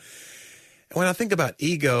mess you up. And when I think about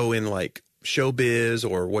ego in like showbiz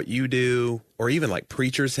or what you do, or even like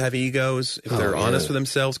preachers have egos if they're honest with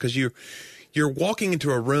themselves, because you're walking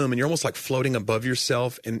into a room and you're almost like floating above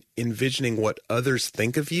yourself and envisioning what others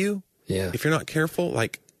think of you. Yeah. If you're not careful,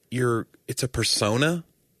 like it's a persona.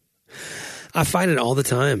 I find it all the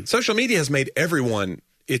time. Social media has made everyone,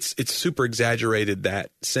 it's super exaggerated that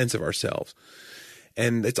sense of ourselves.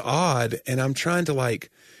 And it's odd. And I'm trying to like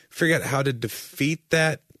figure out how to defeat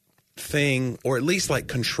that thing, or at least like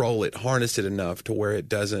control it, harness it enough to where it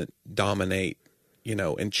doesn't dominate,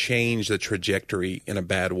 and change the trajectory in a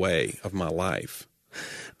bad way of my life.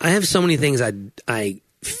 I have so many things I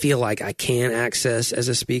feel like I can access as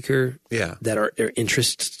a speaker that are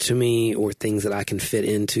interests to me, or things that I can fit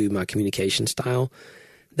into my communication style.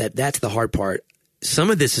 That's the hard part. Some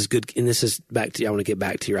of this is good, and this is back to, I want to get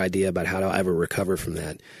back to your idea about how to ever recover from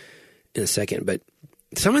that in a second. But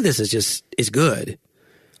some of this is good.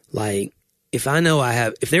 Like, if I know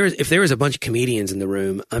if there is a bunch of comedians in the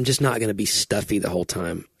room, I'm just not going to be stuffy the whole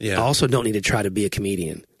time. Yeah. I also don't need to try to be a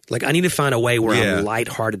comedian. Like, I need to find a way where I'm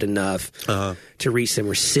lighthearted enough to reach them,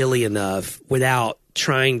 or silly enough without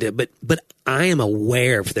trying to. But I am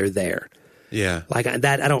aware if they're there. Yeah. Like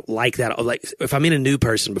that, I don't like that. Like, if I meet a new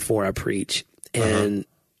person before I preach and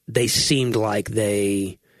they seemed like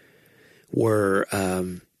they were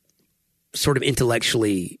sort of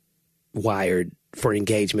intellectually wired for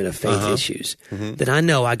engagement of faith issues, then I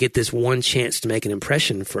know I get this one chance to make an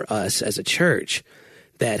impression for us as a church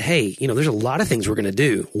that, hey, there's a lot of things we're going to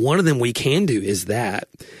do. One of them we can do is that.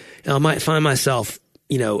 And I might find myself,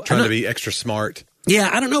 trying to be extra smart. Yeah,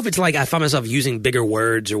 I don't know if it's like I find myself using bigger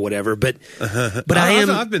words or whatever, but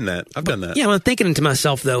I've been that. I've done that. Yeah, I'm thinking to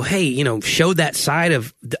myself though, hey, show that side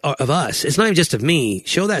of us. It's not even just of me.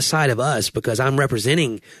 Show that side of us, because I'm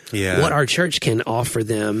representing what our church can offer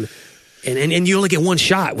them. And you only get one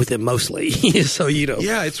shot with them mostly. So,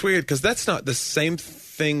 Yeah, it's weird because that's not the same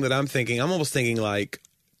thing that I'm thinking. I'm almost thinking like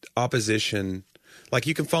opposition. Like,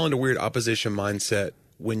 you can fall into weird opposition mindset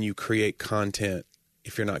when you create content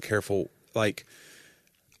if you're not careful. Like,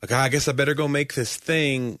 okay, I guess I better go make this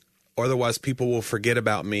thing, or otherwise people will forget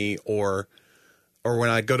about me. Or when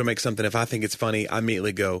I go to make something, if I think it's funny, I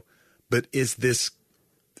immediately go, but is this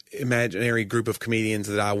imaginary group of comedians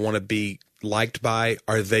that I want to be liked by,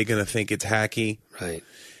 are they going to think it's hacky? Right.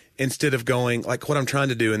 Instead of going, like, what I'm trying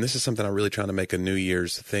to do, and this is something I'm really trying to make a New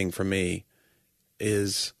Year's thing for me,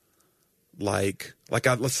 is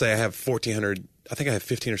let's say I have 1,400, I think I have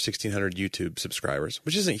 1,500 or 1,600 YouTube subscribers,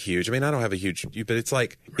 which isn't huge. I mean, I don't have a huge, but it's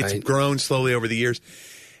like, it's grown slowly over the years.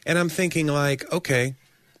 And I'm thinking like, okay,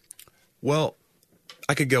 well,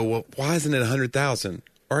 I could go, well, why isn't it 100,000?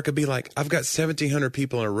 Or I could be like, I've got 1,700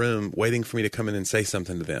 people in a room waiting for me to come in and say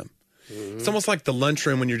something to them. It's almost like the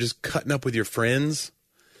lunchroom when you're just cutting up with your friends.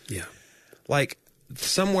 Yeah. Like,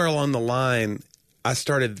 somewhere along the line, I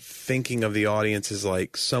started thinking of the audience as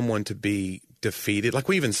like someone to be defeated. Like,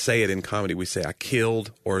 we even say it in comedy. We say, I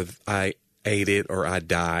killed, or I ate it, or I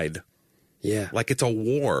died. Yeah. Like, it's a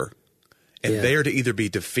war. And they are to either be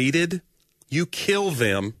defeated, you kill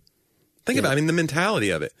them. Think about it. I mean, the mentality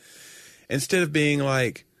of it. Instead of being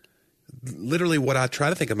like, literally what I try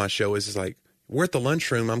to think of my show is like, we're at the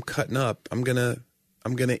lunchroom, I'm cutting up, I'm gonna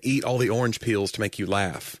eat all the orange peels to make you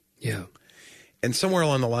laugh. Yeah. And somewhere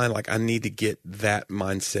along the line, like, I need to get that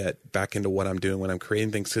mindset back into what I'm doing when I'm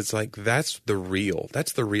creating things. It's like, that's the real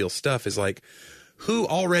stuff, is like, who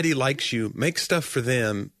already likes you, make stuff for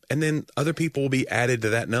them, and then other people will be added to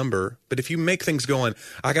that number. But if you make things going,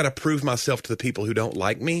 I got to prove myself to the people who don't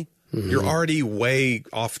like me, you're already way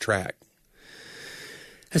off track.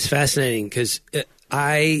 That's fascinating, because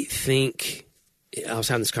I think I was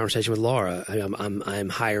having this conversation with Laura. I'm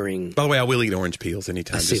hiring. By the way, I will eat orange peels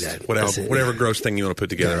anytime. I see that. Whatever gross thing you want to put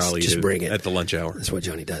together, I'll eat it. Just bring it at the lunch hour. That's what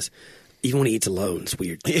Johnny does. Even when he eats alone, it's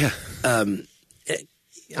weird. Yeah.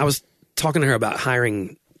 I was talking to her about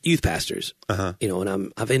hiring youth pastors.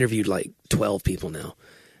 And I've interviewed like 12 people now,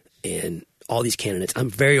 and all these candidates. I'm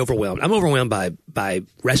very overwhelmed. I'm overwhelmed by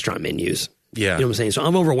restaurant menus. Yeah. You know what I'm saying? So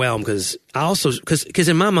I'm overwhelmed because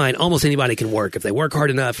in my mind, almost anybody can work if they work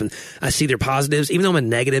hard enough, and I see their positives. Even though I'm a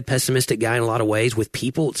negative, pessimistic guy in a lot of ways with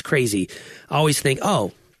people, it's crazy. I always think,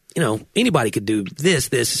 anybody could do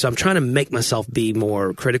this. So I'm trying to make myself be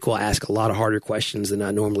more critical, ask a lot of harder questions than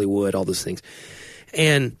I normally would, all those things.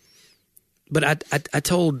 But I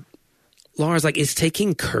told Laura, I was like, it's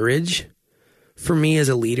taking courage for me as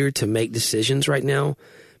a leader to make decisions right now,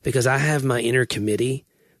 because I have my inner committee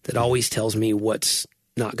that always tells me what's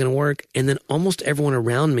not going to work. And then almost everyone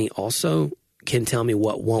around me also can tell me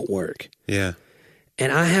what won't work. Yeah.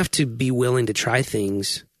 And I have to be willing to try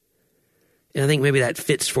things. And I think maybe that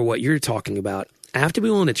fits for what you're talking about. I have to be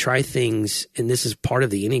willing to try things, and this is part of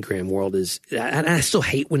the Enneagram world. I still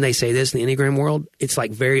hate when they say this in the Enneagram world. It's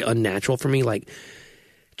like very unnatural for me. Like,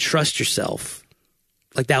 trust yourself.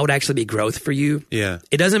 Like, that would actually be growth for you. Yeah.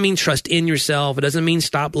 It doesn't mean trust in yourself. It doesn't mean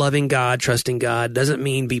stop loving God, trusting God. It doesn't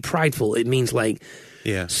mean be prideful. It means like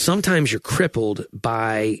sometimes you're crippled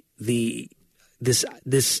by this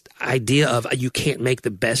idea of you can't make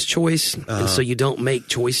the best choice, and so you don't make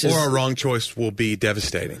choices. Or a wrong choice will be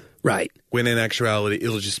devastating. Right. When in actuality,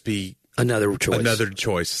 it'll just be another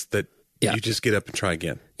choice that you just get up and try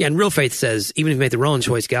again. Yeah, and Real Faith says even if you make the wrong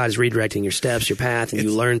choice, God is redirecting your steps, your path, and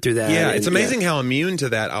you learn through that. Yeah, it's amazing how immune to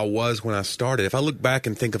that I was when I started. If I look back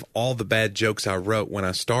and think of all the bad jokes I wrote when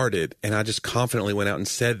I started, and I just confidently went out and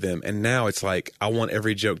said them, and now it's like I want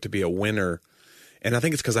every joke to be a winner. And I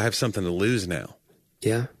think it's because I have something to lose now.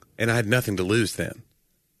 Yeah. And I had nothing to lose then.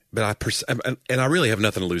 But I really have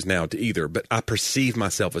nothing to lose now either, but I perceive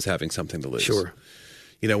myself as having something to lose. Sure.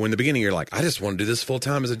 You know, in the beginning, you're like, I just want to do this full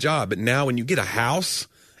time as a job. But now when you get a house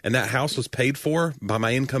and that house was paid for by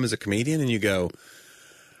my income as a comedian, and you go,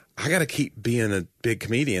 I got to keep being a big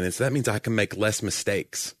comedian. And so that means I can make less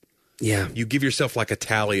mistakes. Yeah. You give yourself like a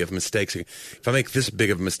tally of mistakes. If I make this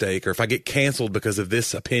big of a mistake, or if I get canceled because of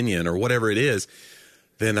this opinion or whatever it is,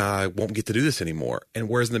 then I won't get to do this anymore. And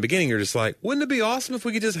whereas in the beginning, you're just like, wouldn't it be awesome if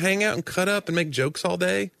we could just hang out and cut up and make jokes all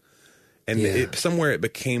day? And when it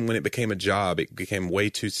became a job, it became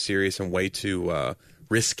way too serious and way too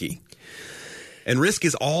risky. And risk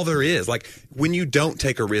is all there is. Like, when you don't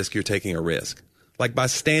take a risk, you're taking a risk. Like, by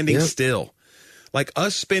standing still. Like,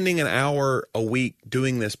 us spending an hour a week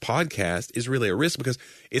doing this podcast is really a risk, because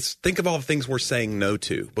think of all the things we're saying no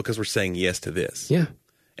to because we're saying yes to this. Yeah.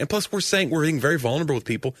 And plus, we're being very vulnerable with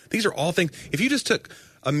people. These are all things. If you just took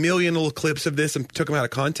a million little clips of this and took them out of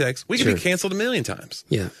context, we could be canceled a million times.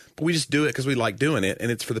 Yeah. But we just do it because we like doing it, and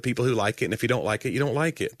it's for the people who like it. And if you don't like it, you don't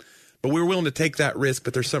like it. But we're willing to take that risk.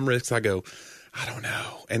 But there's some risks I go, I don't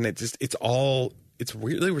know. And it's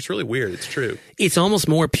really weird. It's true. It's almost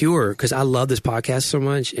more pure because I love this podcast so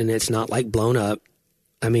much, and it's not like blown up.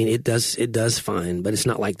 I mean, it does fine, but it's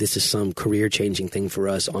not like this is some career changing thing for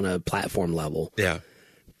us on a platform level. Yeah.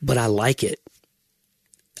 But I like it.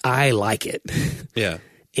 Yeah.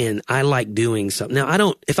 And I like doing something.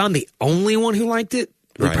 Now, if I'm the only one who liked it,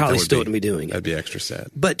 we probably still wouldn't be doing it. That'd be extra sad.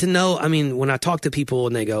 But to know, I mean, when I talk to people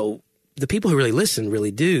and they go, the people who really listen really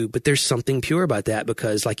do, but there's something pure about that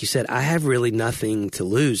because, like you said, I have really nothing to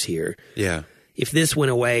lose here. Yeah. If this went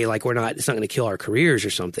away, like it's not going to kill our careers or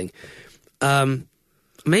something.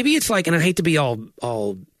 Maybe it's like, and I hate to be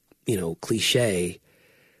all cliche,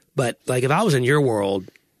 but like if I was in your world,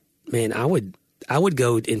 man, I would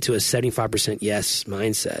go into a 75% yes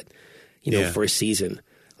mindset, for a season.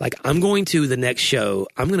 Like, I'm going to the next show,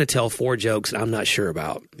 I'm going to tell 4 jokes that I'm not sure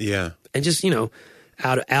about. Yeah. And just,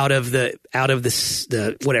 out of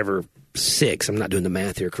the whatever 6, I'm not doing the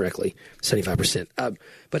math here correctly, 75%.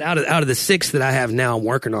 But out of the 6 that I have now I'm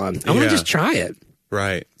working on, I want to just try it.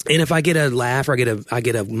 Right. And if I get a laugh or I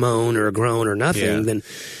get a moan or a groan or nothing, then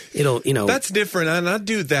it'll, That's different. And I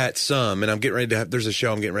do that some. And I'm getting ready to there's a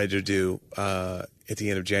show I'm getting ready to do at the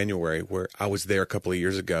end of January where I was there a couple of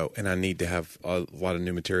years ago, and I need to have a lot of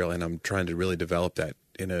new material, and I'm trying to really develop that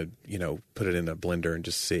put it in a blender and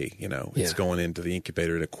just see, it's going into the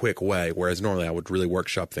incubator in a quick way, whereas normally I would really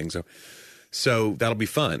workshop things. So that'll be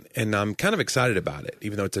fun. And I'm kind of excited about it,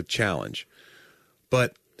 even though it's a challenge.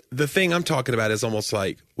 But the thing I'm talking about is almost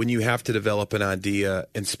like when you have to develop an idea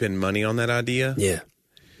and spend money on that idea. Yeah.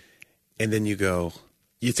 And then you go,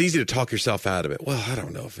 it's easy to talk yourself out of it. Well, I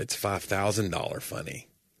don't know if it's $5,000 funny.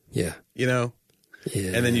 Yeah. Yeah.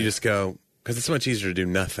 And then you just go, because it's so much easier to do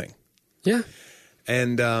nothing. Yeah.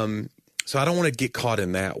 And so I don't want to get caught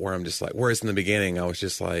in that where I'm just like, whereas in the beginning I was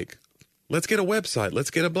just like, let's get a website,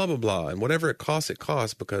 let's get a blah, blah, blah. And whatever it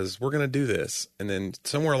costs because we're going to do this. And then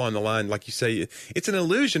somewhere along the line, like you say, it's an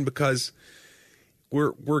illusion because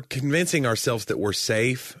we're convincing ourselves that we're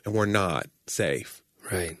safe and we're not safe.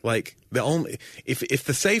 Right. Like if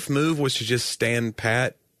the safe move was to just stand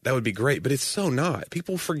pat, that would be great. But it's so not.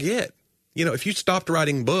 People forget. If you stopped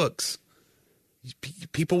writing books,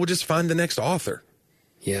 people would just find the next author.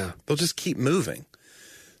 Yeah. They'll just keep moving.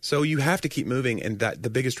 So you have to keep moving, and that the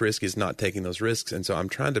biggest risk is not taking those risks. And so I'm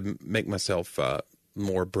trying to make myself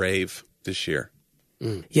more brave this year.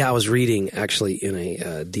 Yeah, I was reading actually in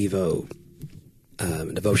a devotional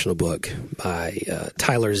book by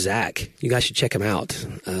Tyler Zach. You guys should check him out.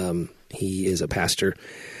 He is a pastor,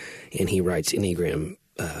 and he writes Enneagram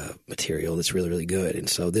material that's really, really good. And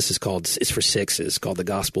so this is it's for sixes, called The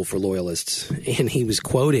Gospel for Loyalists. And he was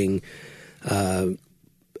quoting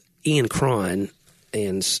Ian Cron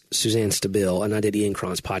and Suzanne Stabile, and I did Ian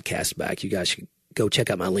Cron's podcast back. You guys should go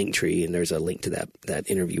check out my link tree, and there's a link to that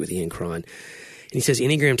interview with Ian Cron. And he says,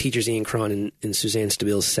 Enneagram teachers Ian Cron and Suzanne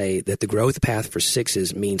Stabile say that the growth path for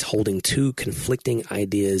sixes means holding two conflicting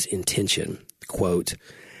ideas in tension. Quote,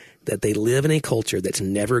 that they live in a culture that's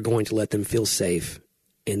never going to let them feel safe,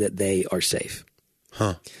 and that they are safe.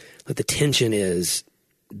 Huh. But the tension is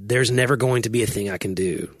there's never going to be a thing I can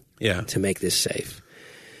do to make this safe.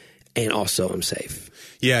 And also I'm safe.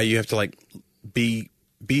 Yeah, you have to like be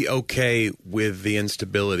okay with the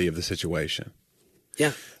instability of the situation.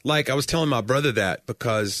 Yeah. Like I was telling my brother that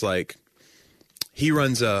because like he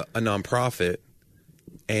runs a nonprofit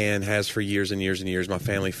and has for years and years and years. My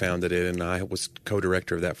family founded it and I was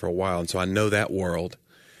co-director of that for a while. And so I know that world.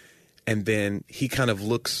 And then he kind of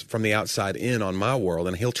looks from the outside in on my world,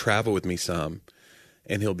 and he'll travel with me some,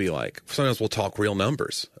 and he'll be like, sometimes we'll talk real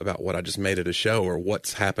numbers about what I just made at a show or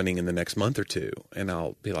what's happening in the next month or two. And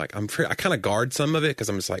I'll be like, I kind of guard some of it because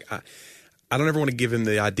I'm just like, I don't ever want to give him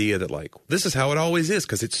the idea that like, this is how it always is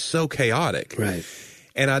because it's so chaotic. Right.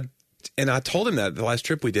 And I told him that the last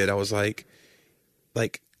trip we did, I was like,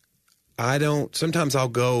 sometimes I'll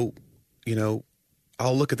go,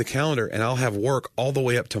 I'll look at the calendar and I'll have work all the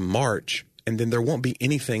way up to March, and then there won't be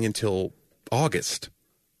anything until August.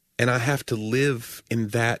 And I have to live in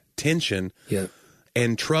that tension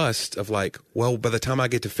and trust of like, well, by the time I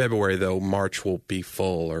get to February, though, March will be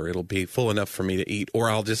full, or it'll be full enough for me to eat, or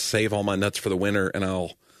I'll just save all my nuts for the winter and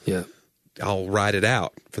I'll ride it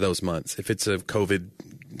out for those months. If it's a COVID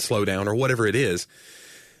slowdown or whatever it is,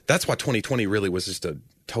 that's why 2020 really was just a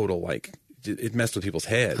total like, it messed with people's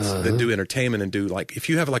heads that do entertainment and do like, if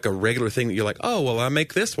you have like a regular thing that you're like, oh, well, I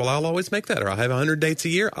make this, well, I'll always make that. Or I'll have 100 dates a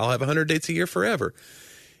year. I'll have 100 dates a year forever.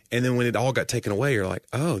 And then when it all got taken away, you're like,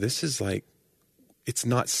 oh, this is like, it's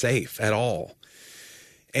not safe at all.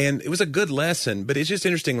 And it was a good lesson, but it's just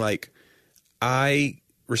interesting. Like I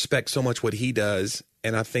respect so much what he does.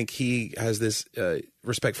 And I think he has this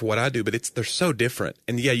respect for what I do, but they're so different.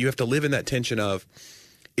 And yeah, you have to live in that tension of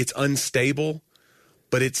it's unstable,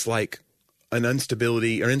 but it's like an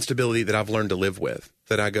instability that I've learned to live with,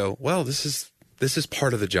 that I go, well, this is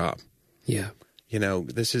part of the job. Yeah.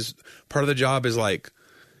 This is part of the job is like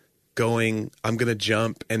going, I'm going to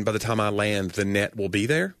jump, and by the time I land, the net will be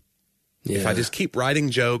there. Yeah. If I just keep writing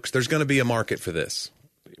jokes, there's going to be a market for this.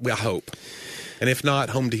 I hope. And if not,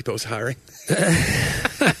 Home Depot's hiring.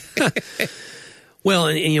 Well,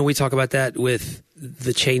 and we talk about that with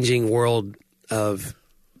the changing world of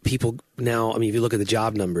people now. I mean, if you look at the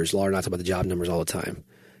job numbers, Laura and I talk about the job numbers all the time.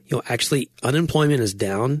 Actually, unemployment is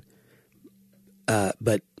down,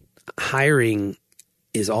 but hiring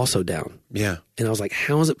is also down. Yeah. And I was like,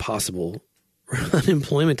 how is it possible for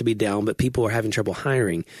unemployment to be down, but people are having trouble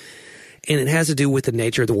hiring? And it has to do with the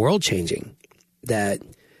nature of the world changing, that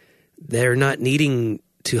they're not needing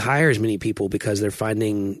to hire as many people because they're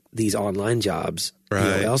finding these online jobs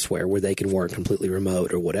elsewhere where they can work completely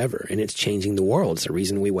remote or whatever. And it's changing the world. It's the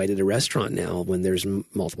reason we wait at a restaurant now when there's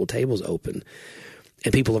multiple tables open.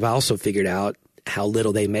 And people have also figured out how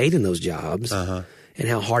little they made in those jobs and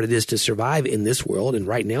how hard it is to survive in this world. And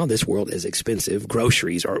right now, this world is expensive.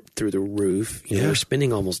 Groceries are through the roof. We're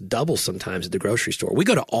spending almost double sometimes at the grocery store. We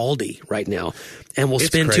go to Aldi right now and we'll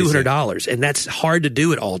spend $200. And that's hard to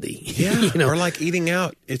do at Aldi. Yeah. Or like eating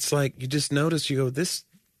out. It's like you just notice, you go, this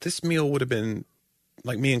meal would have been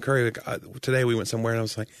like me and Curry. Today we went somewhere and I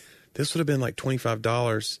was like, this would have been like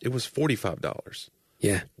 $25. It was $45.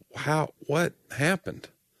 Yeah. What happened?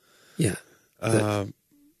 Yeah.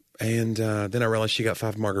 And then I realized she got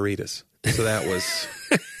 5 margaritas. So that was,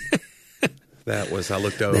 I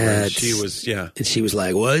looked over and she was, And she was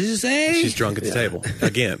like, what did you say? She's drunk at the table.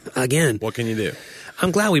 Again. What can you do?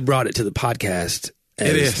 I'm glad we brought it to the podcast.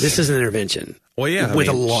 It is. This is an intervention. Well, yeah. With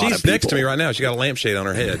a lot of people. She's next to me right now. She got a lampshade on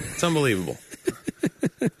her head. It's unbelievable.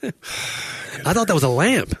 I thought that was a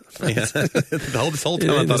lamp. Yeah. This whole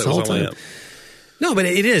time I thought it was a lamp. No, but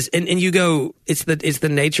it is. And you go, it's the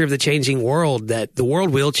nature of the changing world, that the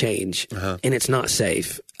world will change and it's not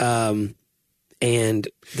safe. And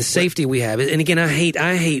the safety we have, and again, I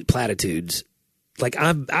hate platitudes. Like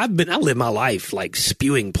I live my life like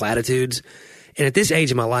spewing platitudes. And at this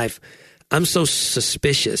age of my life, I'm so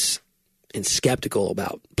suspicious and skeptical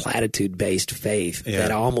about platitude-based faith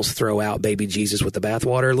that I almost throw out baby Jesus with the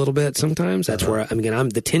bathwater a little bit sometimes. That's where,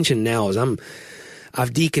 the tension now is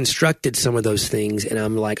I've deconstructed some of those things, and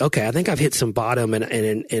I'm like, okay, I think I've hit some bottom,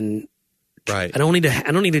 and Right. I don't need to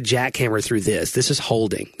jackhammer through this. This is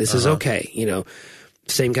holding. This is okay. You know,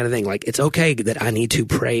 same kind of thing. Like, it's okay that I need to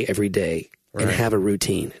pray every day and have a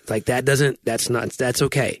routine. Like, that's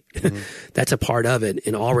okay. That's a part of it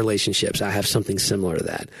in all relationships. I have something similar to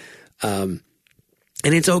that. And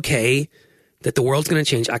it's okay that the world's going to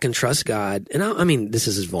change. I can trust God. And I mean, this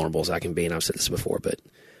is as vulnerable as I can be. And I've said this before, but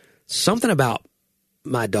something about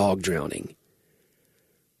my dog drowning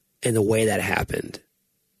and the way that happened,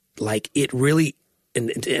 like, it really,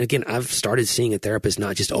 and again, I've started seeing a therapist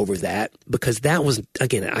not just over that, because that was,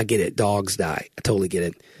 again, I get it. Dogs die. I totally get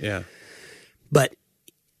it. Yeah. But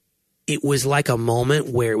it was like a moment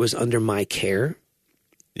where it was under my care.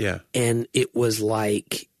 Yeah. And it was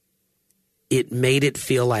like, it made it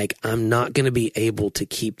feel like I'm not going to be able to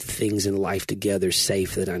keep things in life together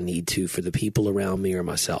safe that I need to for the people around me or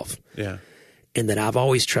myself. Yeah. And that I've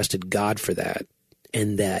always trusted God for that,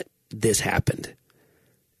 and that this happened.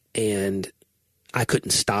 And I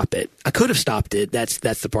couldn't stop it. I could have stopped it. That's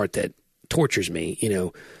the part that tortures me, you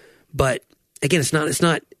know. But again, it's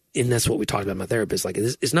not, and that's what we talked about with my therapist. Like,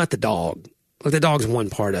 it's not the dog. Like, the dog's one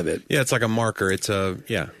part of it. Yeah, it's like a marker. It's like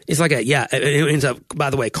it ends up, by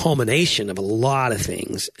the way, culmination of a lot of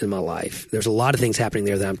things in my life. There's a lot of things happening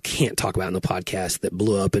there that I can't talk about in the podcast that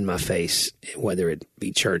blew up in my face, whether it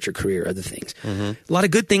be church or career or other things. A lot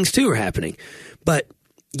of good things too are happening. But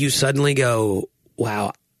you suddenly go,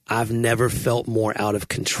 wow, I've never felt more out of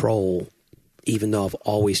control, even though I've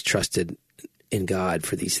always trusted in God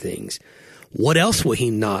for these things. What else will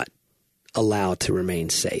he not allow to remain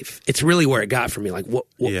safe? It's really where it got for me. Like, what?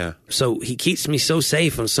 Yeah. So he keeps me so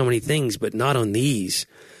safe on so many things, but not on these.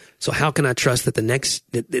 So how can I trust that the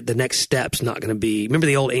next step's not going to be? Remember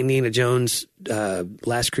the old Indiana Jones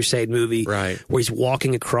Last Crusade movie, right? Where he's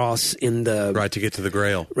walking across in the to get to the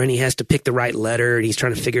Grail, and he has to pick the right letter, and he's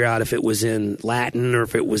trying to figure out if it was in Latin or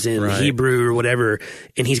if it was in Hebrew or whatever,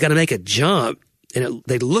 and he's got to make a jump, and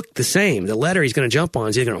they look the same. The letter he's going to jump on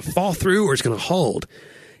is either going to fall through or it's going to hold.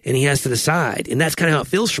 And he has to decide. And that's kind of how it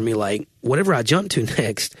feels for me. Like, whatever I jump to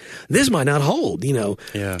next, this might not hold, you know?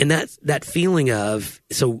 Yeah. And that feeling of,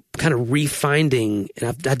 so kind of refinding,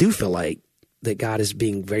 and I do feel like that God is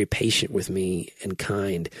being very patient with me and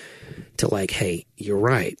kind to, like, hey, you're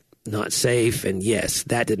right, not safe. And yes,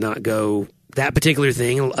 that did not go, that particular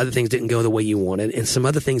thing, other things didn't go the way you wanted. And some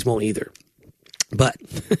other things won't either. But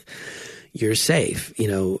you're safe, you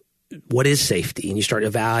know. What is safety? And you start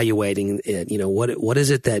evaluating it. You know, what is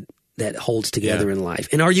it that holds together in life?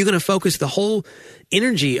 And are you going to focus the whole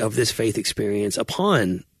energy of this faith experience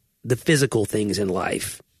upon the physical things in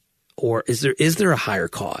life? Or is there a higher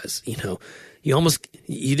cause? You know,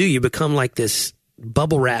 you become like this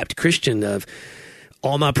bubble wrapped Christian of,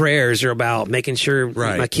 all my prayers are about making sure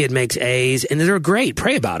my kid makes A's, and they're great.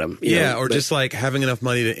 Pray about them. Just like having enough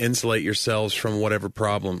money to insulate yourselves from whatever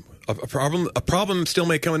problem. A problem still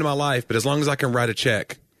may come into my life, but as long as I can write a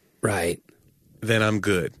check, then I'm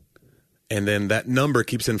good. And then that number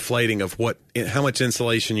keeps inflating of how much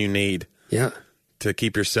insulation you need to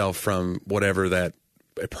keep yourself from whatever that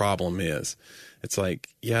problem is. It's like,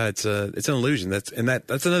 it's an illusion. That's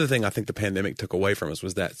another thing I think the pandemic took away from us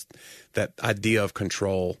was that idea of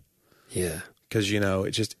control. Yeah. Because, you know,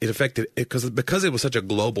 it affected it because it was such a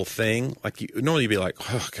global thing. Like, normally you'd be like,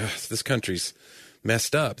 oh gosh, this country's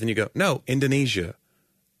messed up. Then you go, no, Indonesia,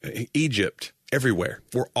 Egypt, everywhere.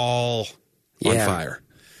 We're all on fire.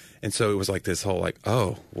 And so it was like this whole like,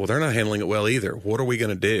 oh, well, they're not handling it well either. What are we going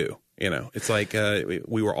to do? You know, it's like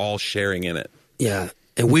we were all sharing in it. Yeah.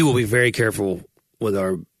 And we will be very careful with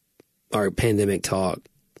our pandemic talk.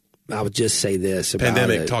 I would just say this about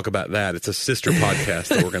pandemic talk about that. It's a sister podcast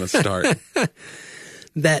that we're going to start.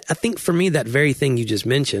 That I think for me, that very thing you just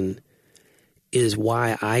mentioned is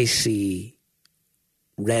why I see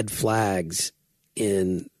red flags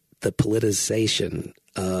in the politicization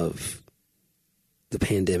of the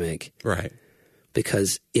pandemic. Right.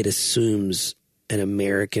 Because it assumes an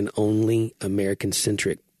American-only,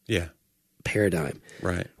 American-centric paradigm.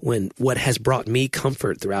 Right. When what has brought me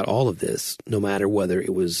comfort throughout all of this, no matter whether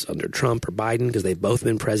it was under Trump or Biden, because they've both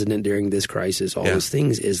been president during this crisis, all those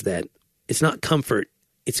things, is that it's not comfort.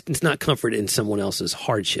 It's not comfort in someone else's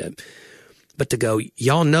hardship, but to go,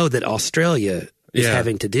 y'all know that Australia is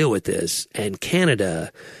having to deal with this, and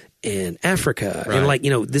Canada and Africa, and like, you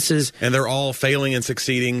know, this is, and they're all failing and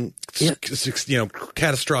succeeding, you know,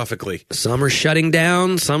 catastrophically. Some are shutting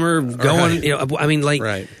down, some are going, you know, I mean,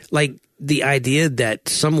 like the idea that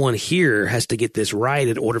someone here has to get this right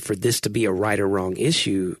in order for this to be a right or wrong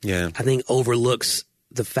issue, I think overlooks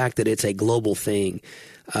the fact that it's a global thing.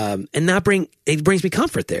 And it brings me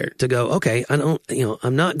comfort there to go, okay,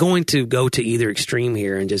 I'm not going to go to either extreme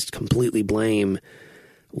here and just completely blame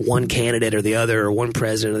one candidate or the other, or one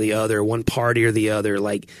president or the other, or one party or the other.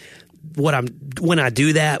 Like when I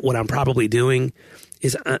do that, what I'm probably doing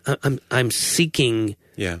is I'm seeking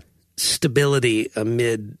stability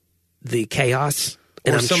amid the chaos.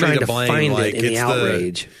 And I'm trying to find it in the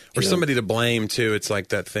outrage. Or somebody to blame, too. It's like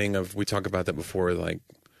that thing of, we talk about that before, like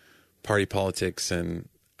party politics. And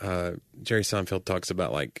Jerry Seinfeld talks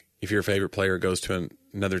about, like, if your favorite player goes to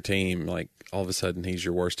another team, like, all of a sudden he's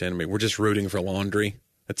your worst enemy. We're just rooting for laundry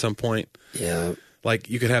at some point. Yeah. Like,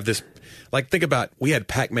 you could have this, like, think about, we had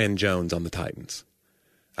Pac-Man Jones on the Titans.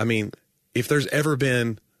 I mean, if there's ever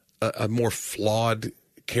been a more flawed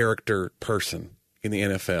character person in the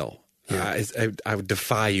NFL, I would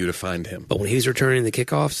defy you to find him. But when he's returning the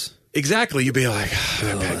kickoffs? Exactly. You'd be like,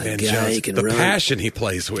 Pac-Man Jones, the passion he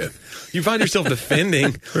plays with. You find yourself defending.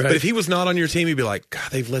 Right. But if he was not on your team, you'd be like,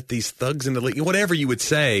 God, they've let these thugs in the league. Whatever you would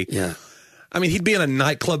say. Yeah. I mean, he'd be in a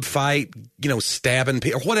nightclub fight, stabbing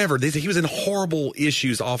people or whatever. He was in horrible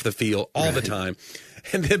issues off the field all the time.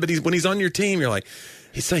 And then, but when he's on your team, you're like,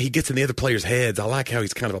 he gets in the other players' heads. I like how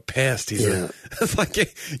he's kind of a pest. It's like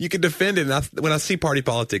you can defend it. And when I see party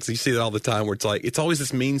politics, you see that all the time where it's like, it's always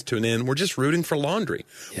this means to an end. We're just rooting for laundry.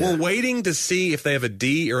 Yeah. We're waiting to see if they have a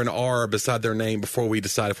D or an R beside their name before we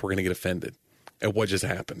decide if we're going to get offended at what just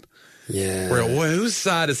happened. Yeah. Whose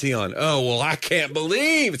side is he on? Oh, well, I can't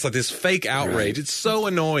believe. It's like this fake outrage. Right. It's so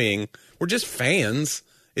annoying. We're just fans.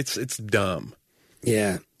 It's dumb.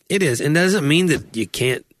 Yeah, it is. And that doesn't mean that you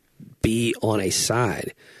can't be on a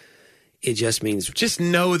side. It just means just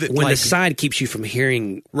know that when the side keeps you from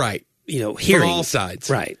hearing, right? Hearing from all sides,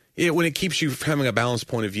 right? When it keeps you from having a balanced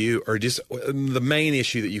point of view, or just the main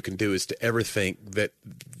issue that you can do is to ever think that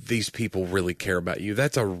these people really care about you.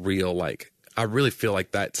 That's a real I really feel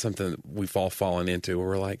like that's something that we've all fallen into where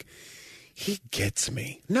we're like, he gets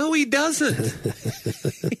me. No, he doesn't.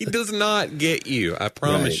 He does not get you. I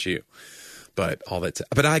promise you. But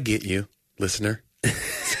I get you, listener.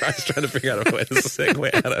 So I was trying to figure out a way to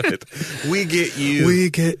segue out of it. We get you. We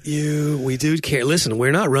get you. We do care. Listen,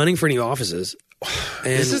 we're not running for any offices. And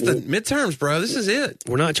this is the midterms, bro. This is it.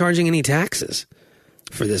 We're not charging any taxes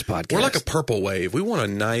for this podcast. We're like a purple wave. We want a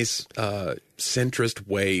nice centrist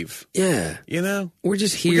wave. Yeah. We're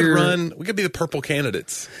just here. We could be the purple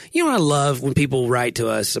candidates. You know what I love when people write to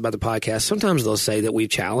us about the podcast? Sometimes they'll say that we've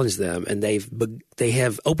challenged them and they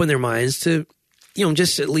have opened their minds to,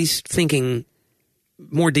 just at least thinking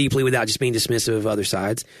more deeply without just being dismissive of other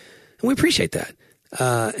sides. And we appreciate that.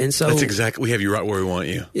 And so that's exactly, we have you right where we want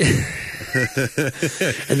you.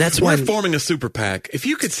 And that's why we're forming a super PAC. If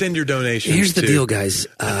you could send your donations. Here's the deal, guys.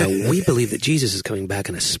 We believe that Jesus is coming back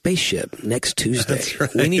in a spaceship next Tuesday. That's right.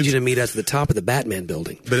 We need you to meet us at the top of the Batman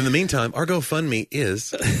building. But in the meantime, our GoFundMe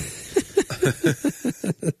is.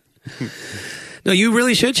 No, you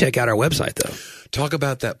really should check out our website, though.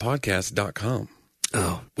 Talkaboutthatpodcast.com.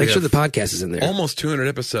 Oh, make sure the podcast is in there. Almost 200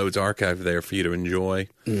 episodes archived there for you to enjoy.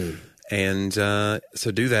 And so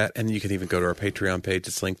do that. And you can even go to our Patreon page.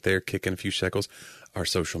 It's linked there. Kick in a few shekels. Our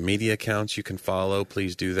social media accounts you can follow.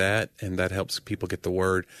 Please do that. And that helps people get the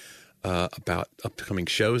word about upcoming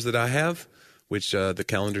shows that I have, which the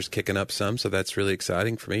calendar's kicking up some. So that's really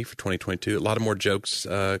exciting for me for 2022. A lot of more jokes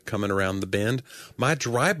coming around the bend. My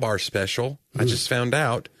Dry Bar special, I just found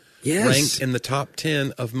out, ranked in the top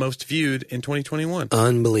 10 of most viewed in 2021.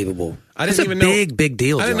 Unbelievable. I didn't even know. Big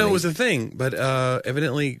deal, I didn't know Johnny. it was a thing, but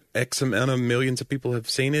evidently X amount of millions of people have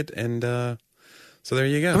seen it, and so there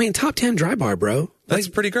you go. I mean, top 10 Dry Bar, bro. That's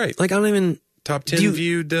pretty great. I don't even... Top 10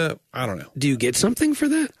 viewed, I don't know. Do you get something for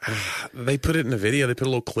that? They put it in a video. They put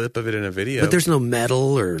a little clip of it in a video. But there's no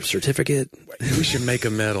medal or certificate? We should make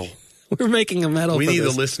a medal. We're making a medal We for need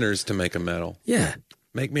this. the listeners to make a medal. Yeah.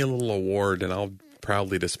 Make me a little award, and I'll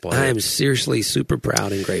proudly display it. I am seriously super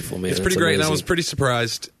proud and grateful, man. It's pretty great, and I was pretty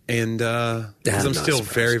surprised, and because I'm still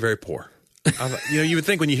very, very poor. You would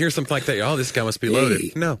think when you hear something like that, oh, this guy must be loaded.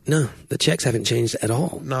 Hey, no, the checks haven't changed at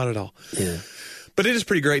all. Not at all. Yeah. But it is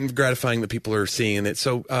pretty great and gratifying that people are seeing it.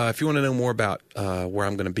 So if you want to know more about where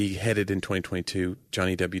I'm going to be headed in 2022,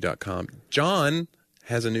 johnnyw.com. John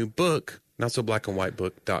has a new book,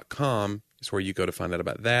 notsoblackandwhitebook.com is where you go to find out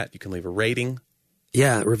about that. You can leave a rating.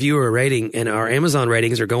 Yeah, review or a rating. And our Amazon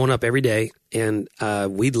ratings are going up every day. And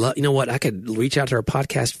we'd love, you know what? I could reach out to our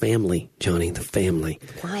podcast family, Johnny, the family.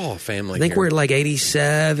 We're all a family. I think we're at like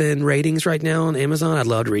 87 ratings right now on Amazon. I'd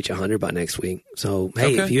love to reach 100 by next week. So,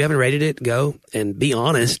 hey, if you haven't rated it, go and be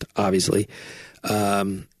honest, obviously.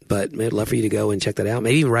 But I'd love for you to go and check that out.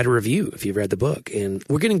 Maybe even write a review if you've read the book. And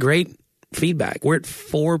we're getting great feedback. We're at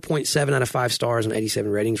 4.7 out of 5 stars on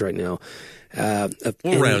 87 ratings right now.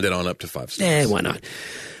 We'll round it on up to 5 stars. Why not?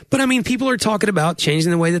 But I mean, people are talking about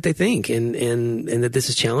changing the way that they think and that this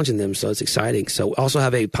is challenging them. So it's exciting. So I also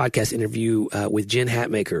have a podcast interview with Jen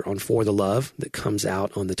Hatmaker on For the Love that comes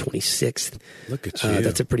out on the 26th. Look at you.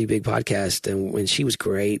 That's a pretty big podcast. And when she was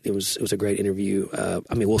great, it was a great interview. I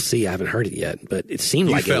mean, we'll see. I haven't heard it yet, but it seemed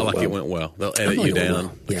like it went well. It went well. They'll edit you down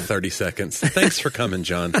 30 seconds. Thanks for coming,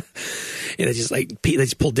 John. And it's just like, they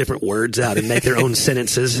just pull different words out and make their own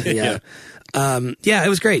sentences. Yeah. It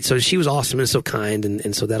was great. So she was awesome and so kind,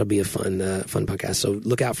 and so that'll be a fun podcast. So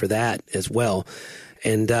look out for that as well.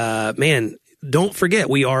 And man, don't forget,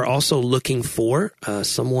 we are also looking for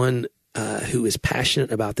someone who is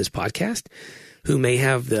passionate about this podcast, who may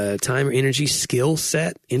have the time or energy, skill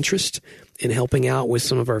set, interest in helping out with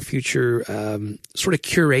some of our future sort of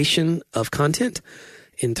curation of content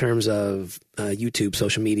in terms of YouTube,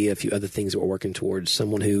 social media, a few other things that we're working towards.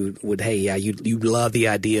 Someone who would, you love the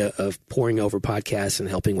idea of pouring over podcasts and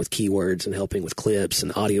helping with keywords and helping with clips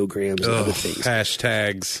and audiograms and other things.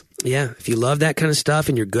 Hashtags. Yeah. If you love that kind of stuff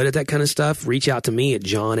and you're good at that kind of stuff, reach out to me at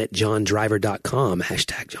john@johndriver.com,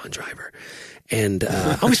 #JohnDriver. And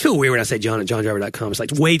I always feel weird when I say john@johndriver.com. It's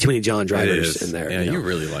like way too many John Drivers in there. Yeah, you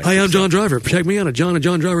really like it. Hi, I'm John Driver. Check me out at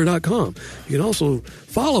john@johndriver.com. You can also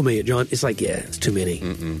follow me at John. It's like, it's too many.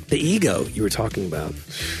 The ego you were talking about.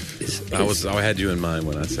 I had you in mind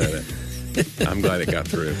when I said it. I'm glad it got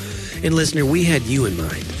through. And listener, we had you in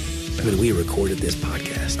mind when we recorded this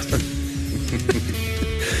podcast.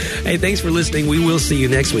 Hey, thanks for listening. We will see you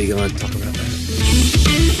next week on Talk About That.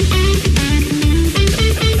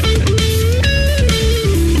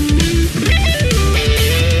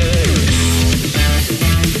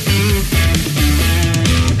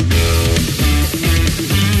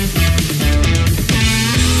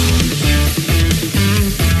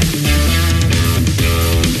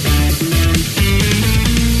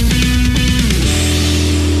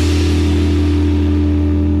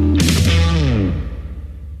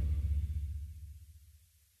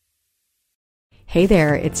 Hey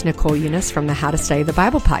there, it's Nicole Eunice from the How to Study the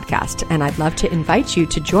Bible podcast, and I'd love to invite you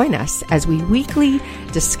to join us as we weekly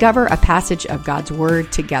discover a passage of God's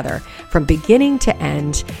Word together. From beginning to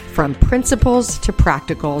end, from principles to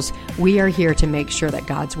practicals, we are here to make sure that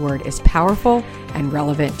God's Word is powerful and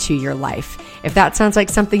relevant to your life. If that sounds like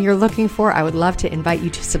something you're looking for, I would love to invite you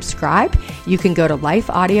to subscribe. You can go to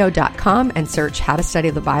lifeaudio.com and search How to Study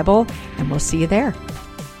the Bible, and we'll see you there.